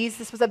example,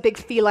 this was a big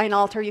feline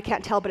altar. You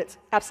can't tell, but it's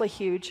absolutely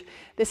huge.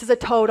 This is a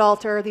toad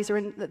altar. These are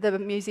in the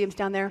museums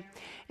down there.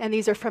 And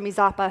these are from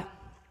Izapa,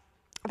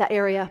 that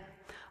area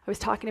I was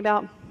talking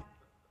about.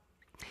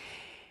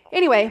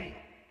 Anyway,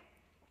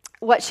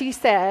 what she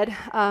said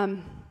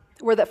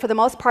were that for the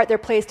most part, they're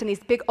placed in these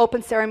big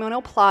open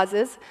ceremonial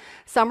plazas.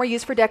 Some were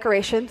used for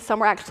decoration. Some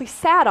were actually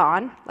sat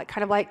on,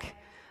 kind of like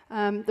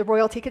the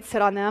royalty could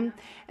sit on them.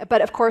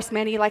 But of course,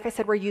 many, like I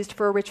said, were used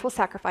for a ritual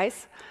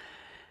sacrifice.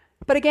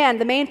 But again,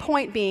 the main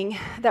point being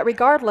that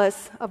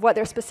regardless of what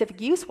their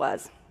specific use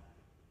was,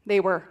 they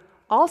were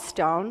all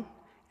stone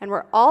and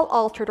were all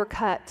altered or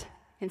cut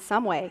in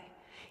some way.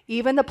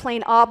 Even the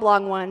plain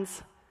oblong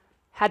ones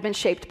had been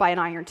shaped by an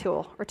iron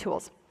tool or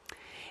tools.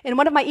 In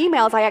one of my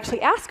emails, I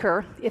actually asked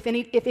her if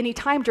any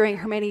time during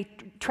her many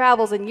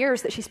travels and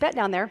years that she spent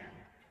down there,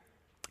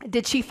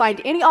 did she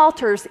find any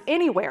altars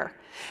anywhere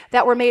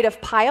that were made of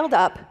piled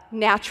up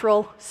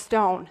natural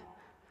stone?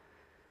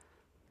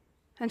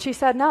 And she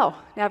said, no,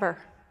 never.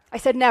 I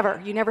said, never.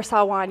 You never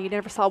saw one. You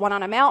never saw one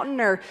on a mountain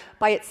or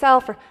by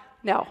itself?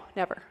 No,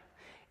 never.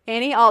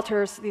 Any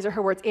altars, these are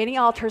her words, any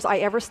altars I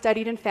ever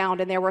studied and found,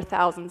 and there were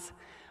thousands,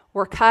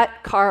 were cut,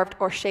 carved,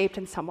 or shaped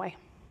in some way.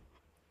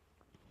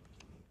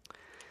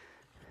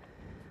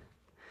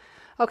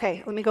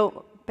 Okay, let me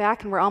go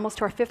back, and we're almost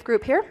to our fifth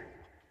group here.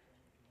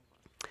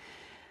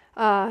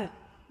 Kind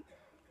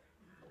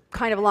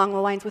of along the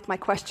lines with my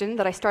question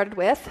that I started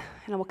with,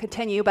 and I will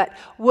continue, but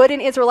would an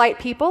Israelite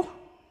people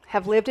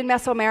have lived in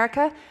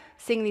Mesoamerica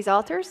seeing these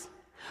altars?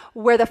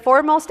 Where the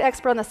foremost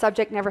expert on the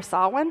subject never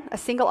saw one, a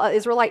single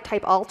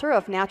Israelite-type altar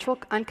of natural,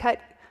 uncut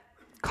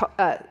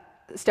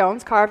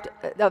stones carved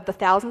of the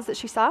thousands that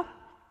she saw?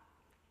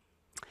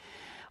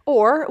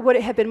 Or would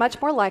it have been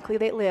much more likely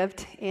they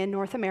lived in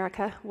North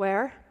America,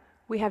 where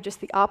we have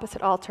just the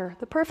opposite altar,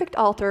 the perfect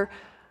altar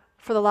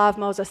for the law of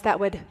Moses that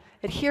would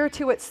adhere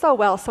to it so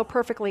well, so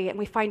perfectly, and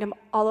we find them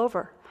all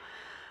over.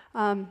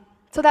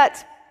 So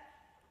that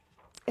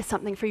is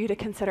something for you to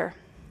consider.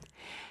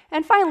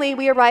 And finally,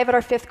 we arrive at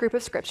our fifth group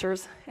of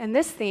scriptures, and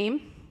this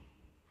theme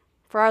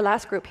for our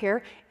last group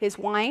here is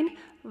wine,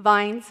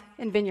 vines,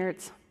 and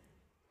vineyards.